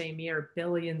flood in the same year,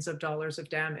 billions of dollars of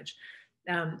damage.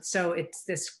 So it's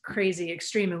this crazy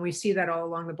extreme, and we see that all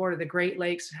along the border. The Great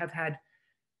Lakes have had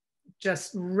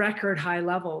just record high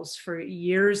levels for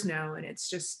years now, and it's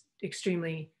just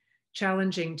extremely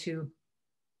challenging to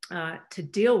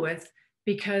deal with,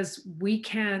 because we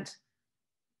can't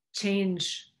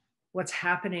change what's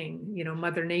happening,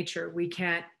 Mother Nature. We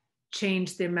can't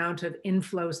change the amount of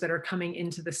inflows that are coming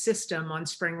into the system on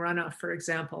spring runoff, for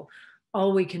example.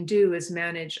 All we can do is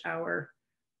manage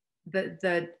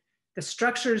the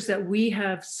structures that we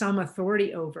have some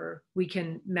authority over. We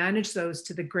can manage those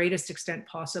to the greatest extent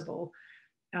possible,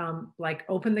 like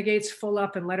open the gates full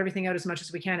up and let everything out as much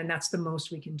as we can, and that's the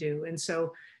most we can do. And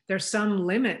so there's some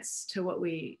limits to what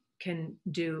we can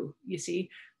do, you see,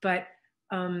 but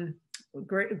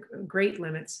great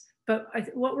limits. But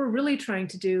what we're really trying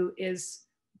to do is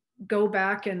go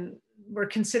back, and we're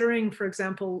considering, for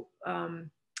example,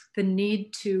 the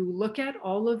need to look at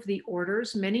all of the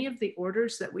orders. Many of the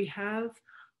orders that we have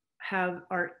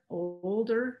are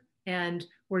older and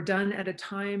were done at a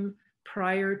time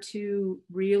prior to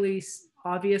really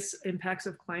obvious impacts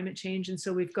of climate change. And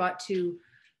so we've got to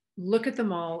look at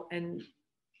them all and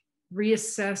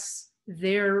reassess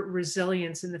their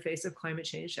resilience in the face of climate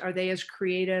change. Are they as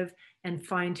creative and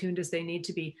fine-tuned as they need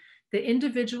to be? The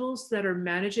individuals that are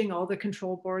managing all the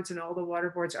control boards and all the water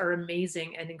boards are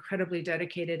amazing and incredibly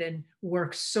dedicated and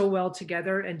work so well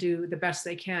together and do the best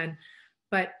they can.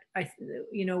 But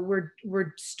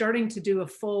we're starting to do a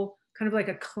full kind of like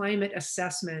a climate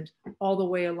assessment all the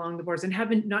way along the boards,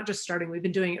 and not just starting, we've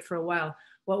been doing it for a while.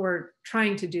 What we're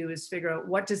trying to do is figure out,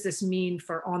 what does this mean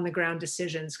for on the ground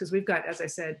decisions? Because we've got, as I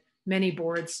said, many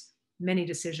boards, many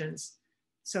decisions.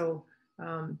 So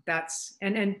that's,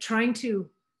 and trying to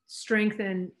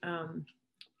strengthen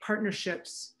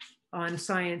partnerships on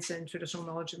science and traditional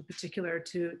knowledge in particular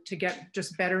to get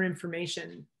just better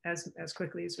information as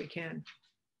quickly as we can.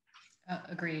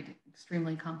 Agreed,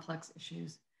 extremely complex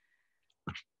issues.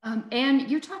 And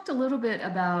you talked a little bit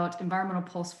about environmental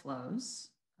pulse flows,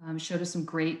 showed us some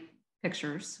great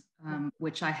pictures,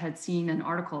 which I had seen an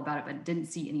article about it, but didn't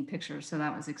see any pictures, so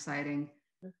that was exciting.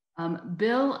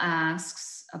 Bill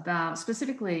asks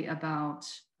specifically about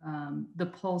the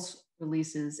pulse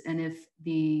releases, and if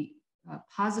the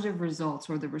positive results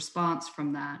or the response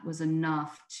from that was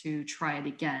enough to try it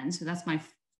again. So that's my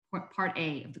part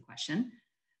A of the question.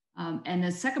 And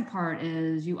the second part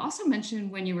is, you also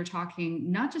mentioned when you were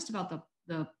talking not just about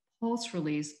the pulse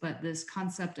release, but this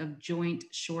concept of joint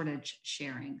shortage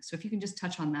sharing. So if you can just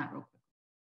touch on that real quick.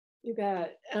 You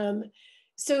bet.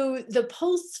 So the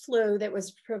pulse flow that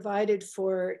was provided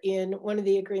for in one of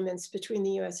the agreements between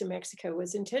the US and Mexico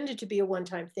was intended to be a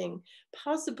one-time thing,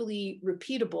 possibly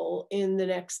repeatable in the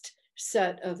next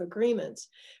set of agreements.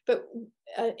 But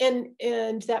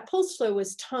and that pulse flow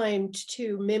was timed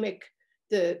to mimic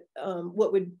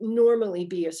what would normally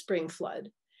be a spring flood.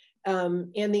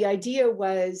 And the idea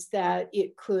was that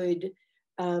it could,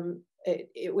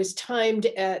 it was timed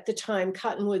at the time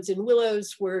cottonwoods and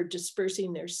willows were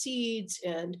dispersing their seeds,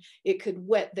 and it could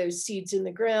wet those seeds in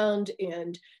the ground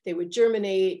and they would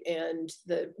germinate and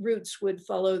the roots would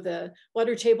follow the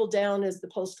water table down as the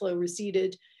pulse flow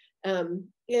receded,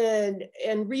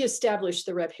 and reestablish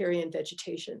the riparian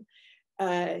vegetation.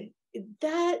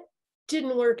 That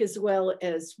didn't work as well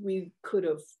as we could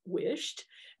have wished.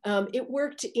 It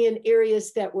worked in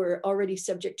areas that were already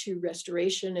subject to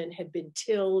restoration and had been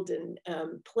tilled and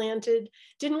planted.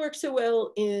 Didn't work so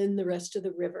well in the rest of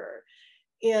the river.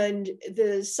 And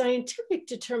the scientific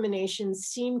determinations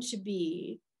seemed to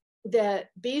be that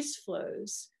base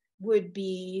flows would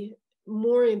be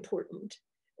more important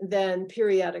than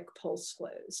periodic pulse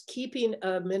flows, keeping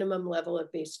a minimum level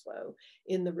of base flow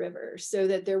in the river so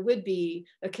that there would be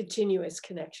a continuous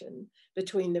connection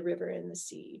between the river and the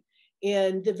sea.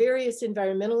 And the various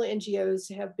environmental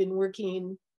NGOs have been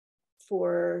working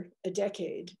for a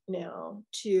decade now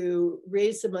to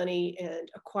raise the money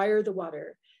and acquire the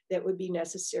water that would be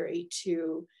necessary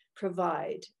to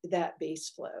provide that base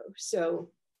flow.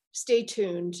 So stay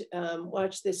tuned,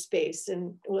 watch this space,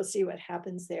 and we'll see what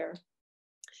happens there.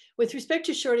 With respect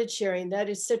to shortage sharing, that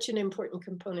is such an important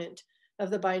component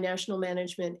of the binational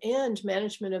management and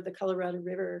management of the Colorado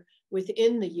River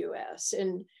within the US.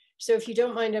 And so if you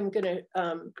don't mind, I'm going to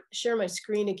share my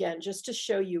screen again just to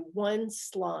show you one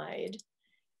slide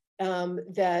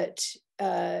that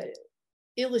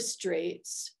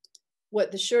illustrates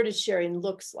what the shortage sharing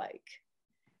looks like.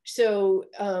 So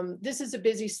this is a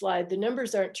busy slide. The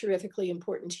numbers aren't terrifically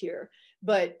important here,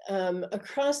 but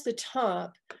across the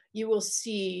top, you will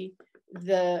see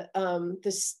the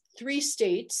 3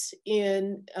 states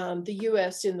in the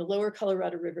US in the lower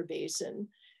Colorado River Basin,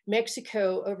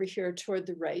 Mexico over here toward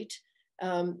the right.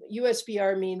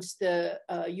 USBR means the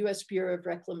US Bureau of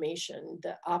Reclamation,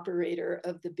 the operator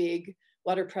of the big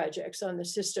water projects on the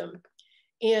system.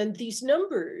 And these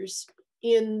numbers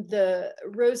in the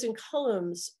rows and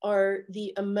columns are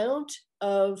the amount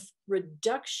of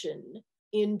reduction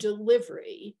in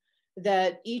delivery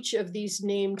that each of these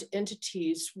named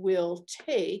entities will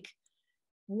take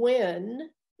when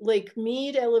Lake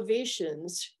Mead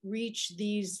elevations reach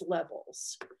these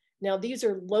levels. Now, these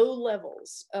are low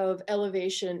levels of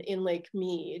elevation in Lake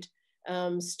Mead,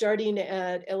 starting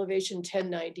at elevation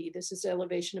 1090. This is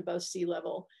elevation above sea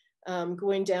level,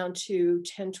 going down to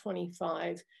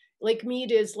 1025. Lake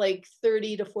Mead is like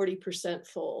 30 to 40%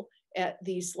 full at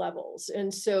these levels.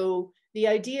 And so the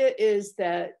idea is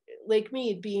that Lake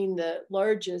Mead, being the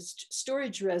largest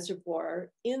storage reservoir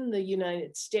in the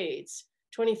United States,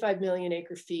 25 million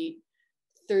acre feet,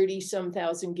 30-some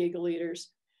thousand gigaliters,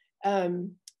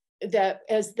 that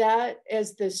as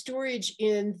the storage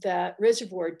in that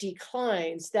reservoir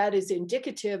declines, that is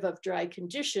indicative of dry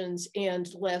conditions and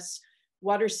less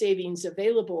water savings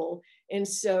available. And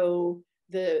so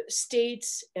the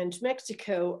states and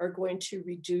Mexico are going to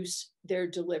reduce their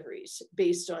deliveries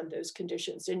based on those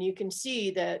conditions. And you can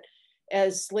see that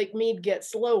as Lake Mead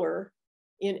gets lower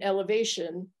in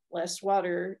elevation, less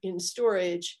water in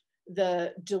storage,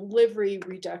 the delivery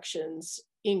reductions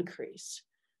increase.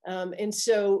 And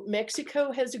so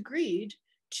Mexico has agreed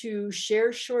to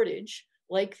share shortage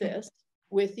like this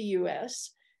with the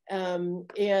US.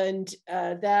 And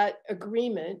that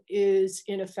agreement is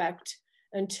in effect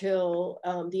until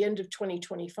the end of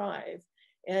 2025.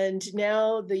 And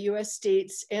now the US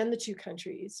states and the 2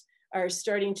 countries are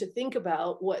starting to think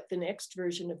about what the next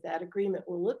version of that agreement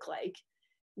will look like,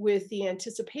 with the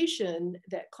anticipation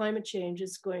that climate change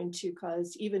is going to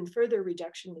cause even further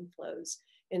reduction in flows.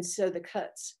 And so the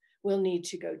cuts will need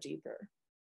to go deeper.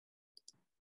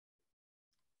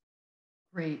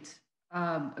 Great.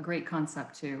 A great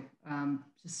concept too.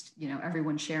 Just,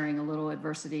 everyone sharing a little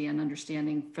adversity and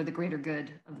understanding for the greater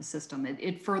good of the system.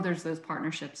 It furthers those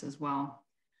partnerships as well.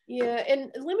 Yeah,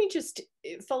 and let me just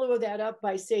follow that up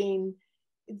by saying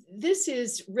this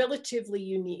is relatively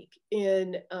unique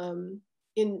in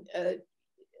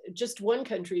just one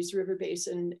country's river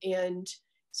basin, and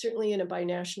certainly in a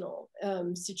binational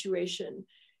situation.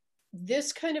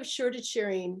 This kind of shortage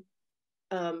sharing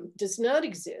does not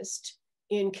exist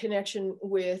in connection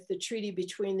with the treaty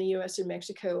between the US and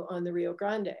Mexico on the Rio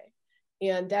Grande.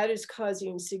 And that is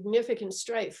causing significant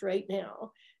strife right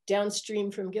now downstream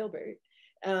from Gilbert.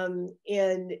 And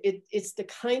it's the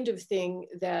kind of thing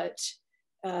that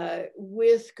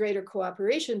with greater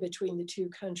cooperation between the 2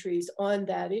 countries on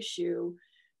that issue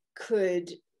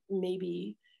could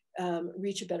maybe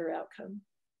reach a better outcome.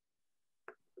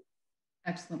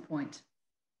 Excellent point.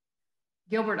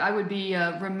 Gilbert, I would be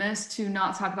remiss to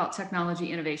not talk about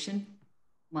technology innovation,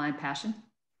 my passion.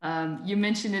 You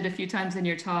mentioned it a few times in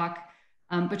your talk,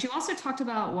 but you also talked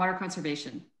about water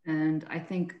conservation. And I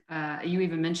think you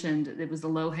even mentioned it was the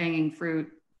low-hanging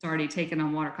fruit. It's already taken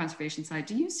on water conservation side.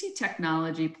 Do you see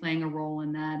technology playing a role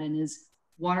in that? And is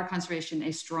water conservation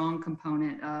a strong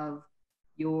component of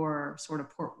your sort of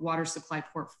water supply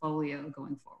portfolio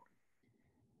going forward?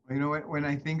 You know, when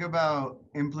I think about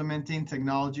implementing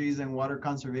technologies and water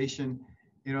conservation,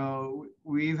 you know,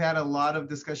 we've had a lot of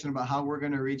discussion about how we're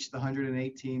going to reach the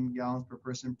 118 gallons per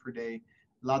person per day.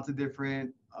 Lots of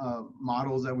different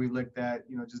models that we've looked at,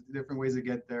 you know, just different ways to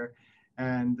get there.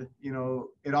 And, you know,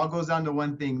 it all goes down to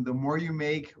one thing. The more you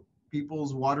make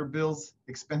people's water bills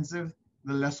expensive,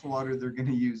 the less water they're going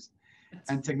to use.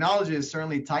 And technology is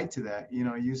certainly tied to that. You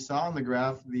know, you saw on the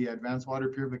graph the advanced water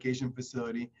purification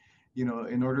facility. You know,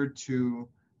 in order to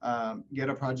get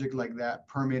a project like that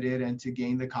permitted and to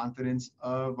gain the confidence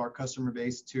of our customer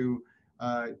base to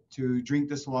drink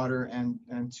this water and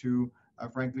to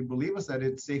frankly believe us that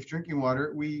it's safe drinking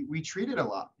water, we treat it a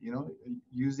lot. You know,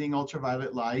 using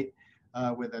ultraviolet light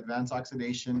with advanced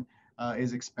oxidation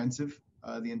is expensive.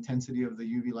 The intensity of the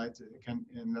UV lights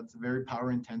and that's very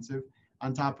power intensive.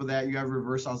 On top of that, you have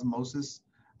reverse osmosis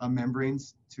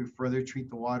membranes to further treat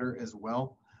the water as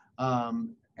well.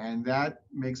 And that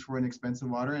makes for an expensive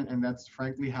water. And that's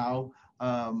frankly how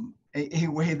a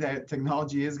way that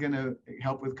technology is going to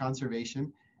help with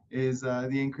conservation is the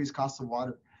increased cost of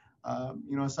water.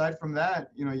 You know, aside from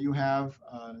that, you know, you have,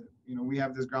 you know, we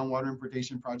have this groundwater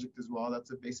importation project as well. That's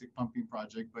a basic pumping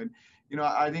project. But, you know,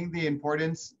 I think the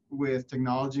importance with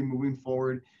technology moving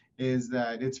forward is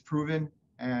that it's proven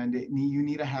and you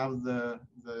need to have the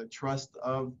trust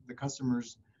of the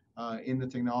customers in the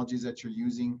technologies that you're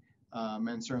using.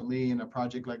 And certainly in a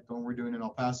project like the one we're doing in El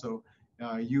Paso,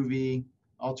 UV,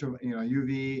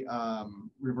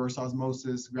 reverse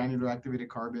osmosis, granular activated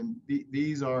carbon.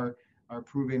 These are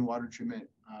proven water treatment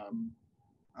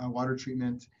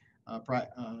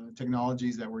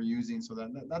technologies that we're using. So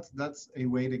that's a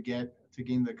way to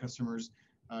gain the customers'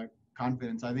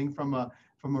 confidence. I think from a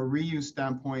reuse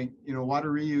standpoint, you know,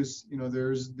 water reuse, you know,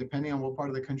 there's, depending on what part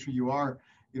of the country you are,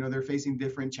 you know, they're facing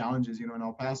different challenges. You know, in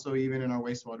El Paso, even in our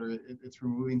wastewater, it's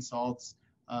removing salts,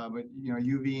 but, you know,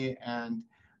 UV and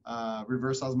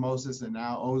reverse osmosis and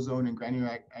now ozone and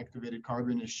granular activated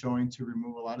carbon is showing to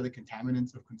remove a lot of the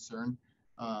contaminants of concern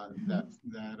that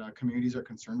communities are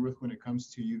concerned with when it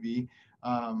comes to UV.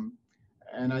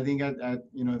 And I think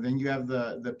you know, then you have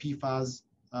the PFAS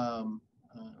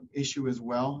issue as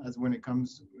well as when it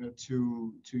comes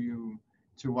to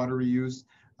water reuse.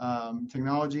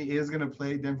 Technology is going to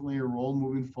play definitely a role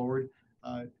moving forward.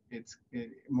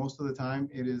 Most of the time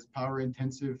it is power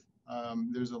intensive.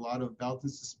 There's a lot of belts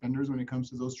and suspenders when it comes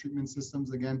to those treatment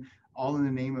systems. Again, all in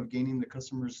the name of gaining the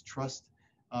customer's trust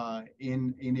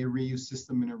in a reuse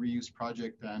system, in a reuse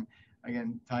project. And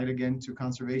again, tied again to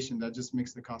conservation, that just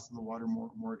makes the cost of the water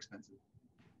more expensive.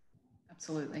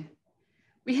 Absolutely.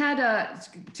 We had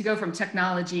to go from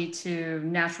technology to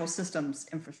natural systems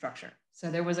infrastructure. So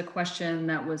there was a question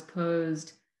that was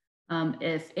posed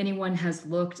if anyone has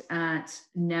looked at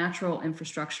natural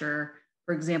infrastructure,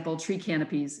 for example, tree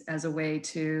canopies as a way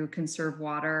to conserve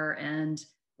water and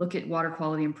look at water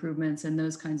quality improvements and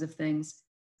those kinds of things,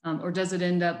 or does it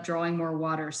end up drawing more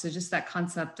water? So just that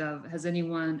concept of, has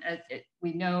anyone,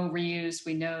 we know reuse,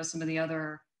 we know some of the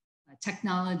other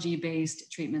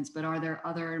technology-based treatments, but are there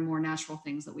other more natural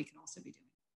things that we can also be doing?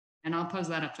 And I'll pose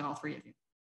that up to all three of you.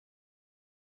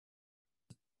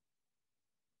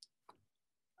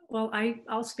 Well,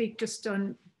 I'll speak just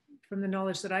from the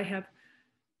knowledge that I have.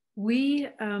 We,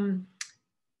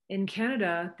 in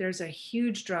Canada, there's a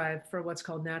huge drive for what's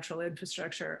called natural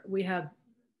infrastructure. We have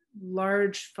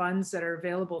large funds that are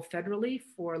available federally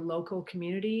for local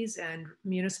communities and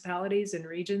municipalities and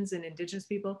regions and Indigenous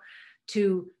people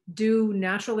to do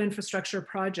natural infrastructure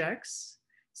projects.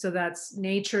 So that's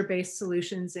nature-based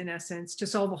solutions in essence to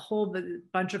solve a whole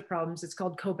bunch of problems. It's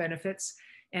called co-benefits.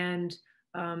 And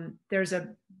there's a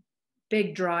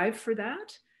big drive for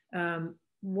that.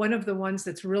 One of the ones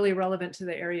that's really relevant to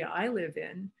the area I live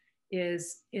in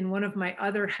is, in one of my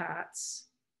other hats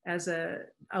as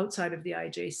outside of the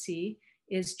IJC,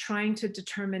 is trying to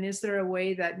determine, is there a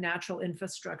way that natural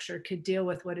infrastructure could deal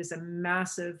with what is a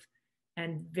massive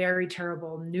and very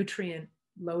terrible nutrient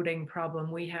loading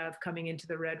problem we have coming into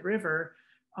the Red River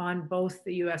on both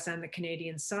the US and the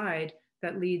Canadian side,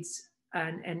 that leads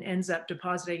and ends up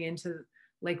depositing into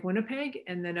Lake Winnipeg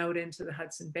and then out into the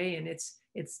Hudson Bay. And it's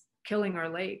killing our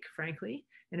lake, frankly.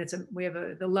 And we have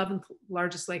the 11th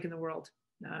largest lake in the world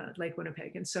Lake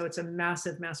Winnipeg. And so it's a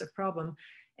massive, massive problem.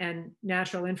 And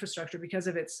natural infrastructure, because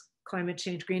of its climate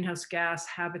change, greenhouse gas,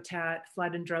 habitat,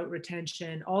 flood and drought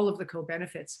retention, all of the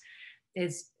co-benefits,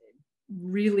 is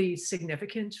really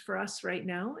significant for us right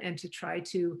now. And to try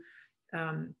to,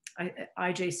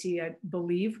 IJC, I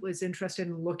believe, was interested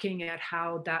in looking at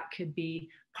how that could be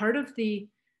part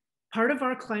of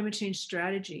our climate change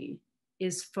strategy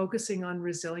is focusing on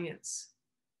resilience.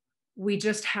 We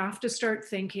just have to start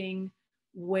thinking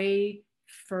way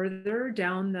further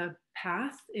down the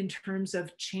path in terms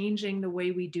of changing the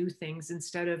way we do things,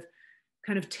 instead of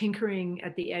kind of tinkering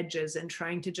at the edges and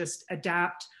trying to just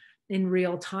adapt in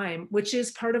real time, which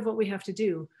is part of what we have to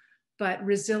do. But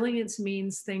resilience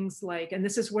means things like, and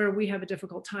this is where we have a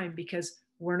difficult time because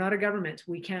we're not a government,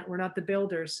 we're not the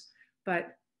builders,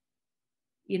 but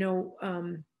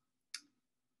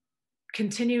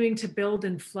continuing to build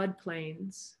in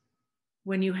floodplains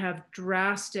when you have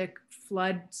drastic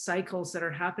flood cycles that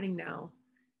are happening now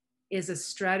is a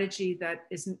strategy that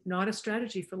is not a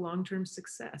strategy for long-term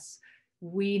success.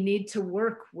 We need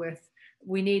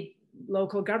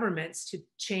local governments to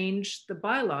change the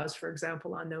bylaws, for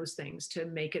example, on those things to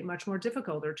make it much more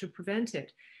difficult or to prevent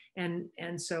it. And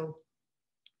so,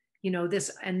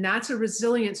 that's a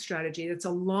resilient strategy. That's a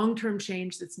long-term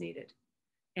change that's needed.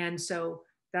 And so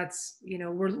that's,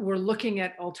 we're looking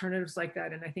at alternatives like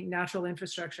that. And I think natural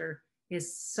infrastructure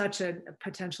is such a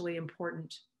potentially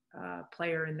important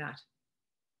player in that.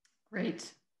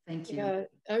 Great, thank you. Yeah,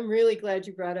 I'm really glad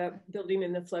you brought up building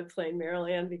in the floodplain,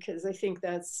 Marilyn, because I think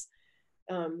that's,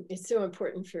 it's so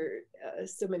important for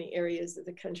so many areas of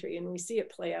the country. And we see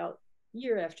it play out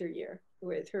year after year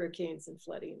with hurricanes and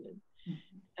flooding.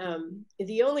 And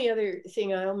the only other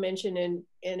thing I'll mention, and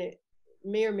it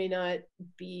may or may not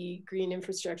be green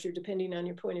infrastructure, depending on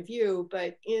your point of view,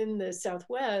 but in the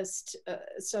southwestern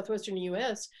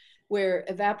US, where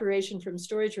evaporation from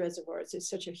storage reservoirs is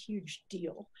such a huge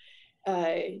deal,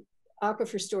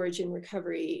 aquifer storage and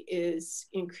recovery is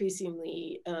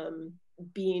increasingly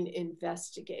being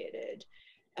investigated.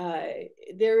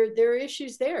 There are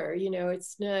issues there,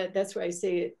 it's not, that's why I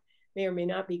say it may or may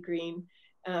not be green,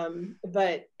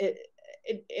 but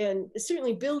and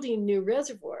certainly building new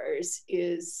reservoirs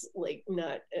is like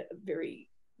not a very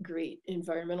great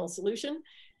environmental solution.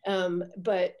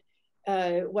 But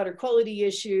water quality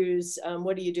issues,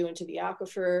 what are you doing to the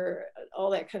aquifer,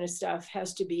 all that kind of stuff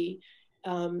has to be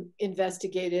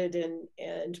investigated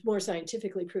and more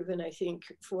scientifically proven, I think,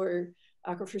 for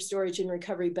aquifer storage and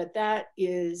recovery. But that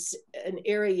is an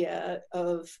area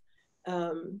of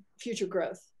future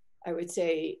growth, I would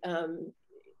say,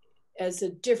 as a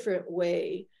different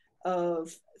way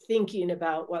of thinking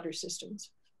about water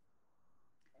systems.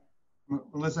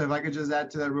 Melissa, if I could just add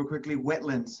to that real quickly,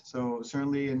 wetlands. So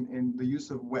certainly in the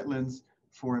use of wetlands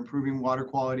for improving water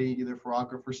quality, either for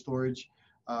aquifer storage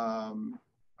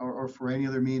or for any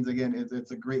other means, again,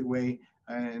 it's a great way.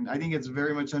 And I think it's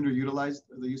very much underutilized,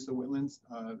 the use of wetlands.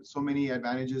 So many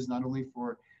advantages, not only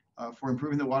for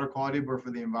improving the water quality, but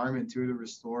for the environment too, to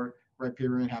restore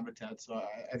riparian habitat. So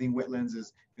I think wetlands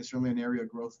is certainly an area of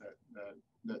growth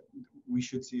that we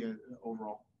should see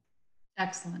overall.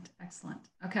 Excellent, excellent.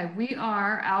 Okay, we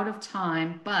are out of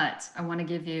time, but I want to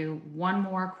give you one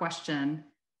more question,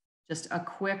 just a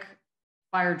quick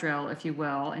fire drill, if you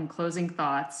will, and closing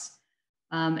thoughts.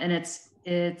 And it's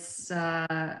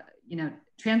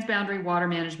transboundary water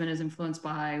management is influenced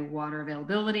by water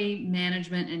availability,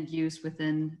 management, and use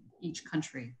within each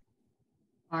country.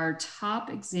 Our top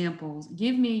examples,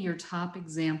 give me your top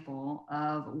example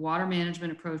of water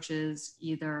management approaches,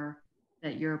 either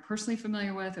that you're personally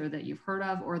familiar with or that you've heard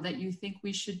of, or that you think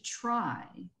we should try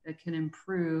that can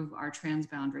improve our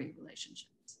transboundary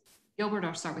relationships. Gilbert,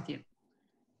 I'll start with you.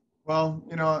 Well,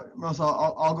 Melissa,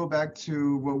 I'll go back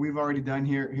to what we've already done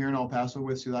here in El Paso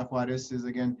with Ciudad Juarez is,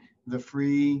 again, the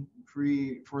free,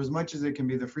 for as much as it can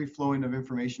be, the free flowing of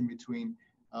information between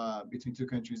two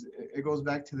countries. It goes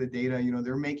back to the data.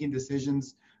 They're making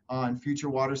decisions on future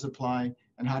water supply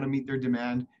and how to meet their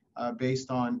demand based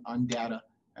on data.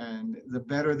 And the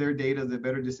better their data, the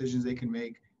better decisions they can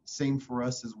make. Same for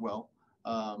us as well.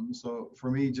 So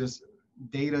for me, just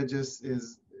data just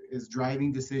is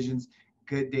driving decisions.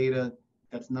 Good data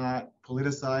that's not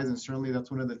politicized, and certainly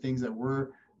that's one of the things that we're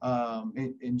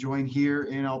enjoying here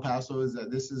in El Paso is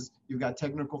that you've got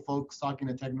technical folks talking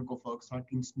to technical folks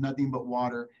talking nothing but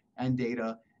water and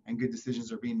data, and good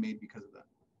decisions are being made because of that.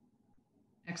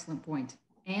 Excellent point.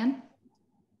 Anne?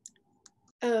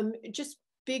 Just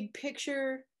big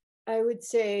picture, I would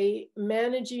say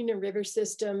managing a river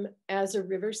system as a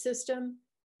river system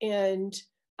and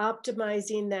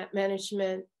optimizing that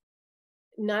management,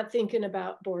 not thinking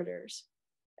about borders.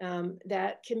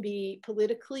 That can be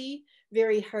politically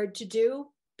very hard to do,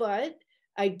 but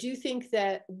I do think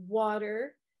that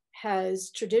water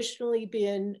has traditionally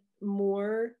been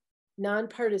more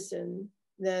nonpartisan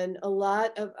than a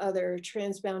lot of other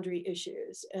transboundary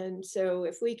issues. And so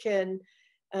if we can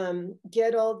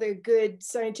get all the good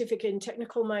scientific and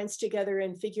technical minds together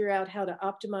and figure out how to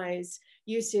optimize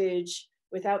usage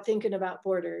without thinking about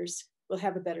borders, we'll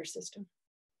have a better system.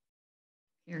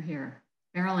 Hear, hear.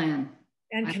 Marilyn.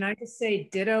 And can I just say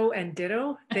ditto and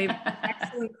ditto? They've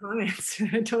excellent comments.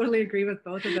 I totally agree with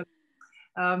both of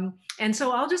them. And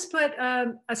so I'll just put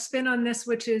a spin on this,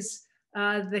 which is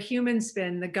the human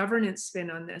spin, the governance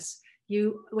spin on this.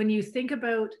 When you think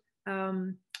about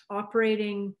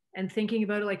operating and thinking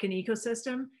about it like an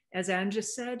ecosystem, as Anne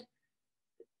just said,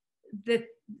 that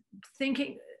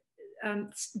thinking,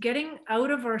 getting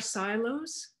out of our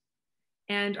silos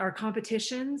and our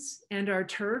competitions and our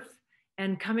turf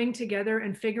and coming together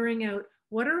and figuring out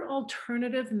what are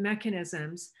alternative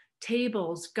mechanisms,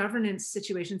 tables, governance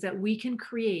situations that we can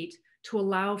create to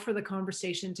allow for the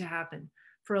conversation to happen,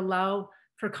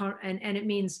 and it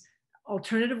means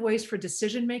alternative ways for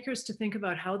decision makers to think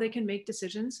about how they can make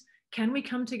decisions. Can we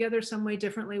come together some way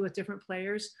differently with different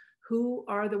players? Who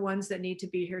are the ones that need to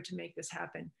be here to make this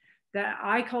happen? That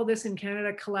I call this in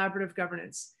Canada collaborative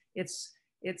governance. It's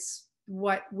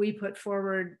what we put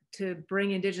forward to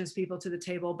bring Indigenous people to the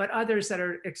table, but others that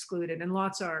are excluded, and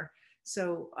lots are.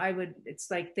 So it's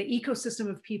like the ecosystem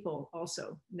of people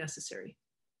also necessary.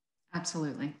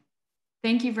 Absolutely.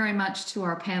 Thank you very much to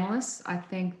our panelists. I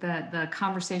think that the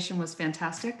conversation was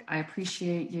fantastic. I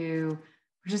appreciate you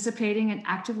participating and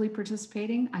actively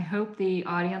participating. I hope the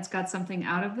audience got something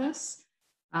out of this.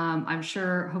 I'm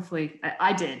sure, hopefully,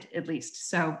 I did at least.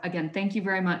 So again, thank you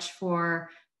very much for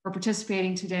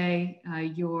participating today.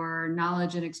 Your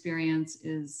knowledge and experience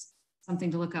is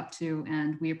something to look up to,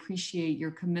 and we appreciate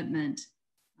your commitment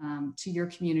to your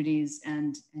communities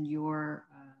and your,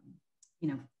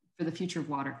 for the future of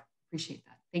water. Appreciate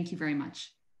that. Thank you very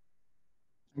much.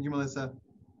 Thank you, Melissa.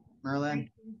 Marilyn.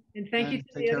 And thank you to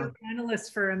the other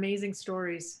panelists for amazing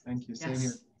stories. Thank you. Same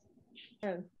here.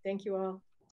 Yeah, thank you all.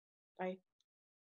 Bye.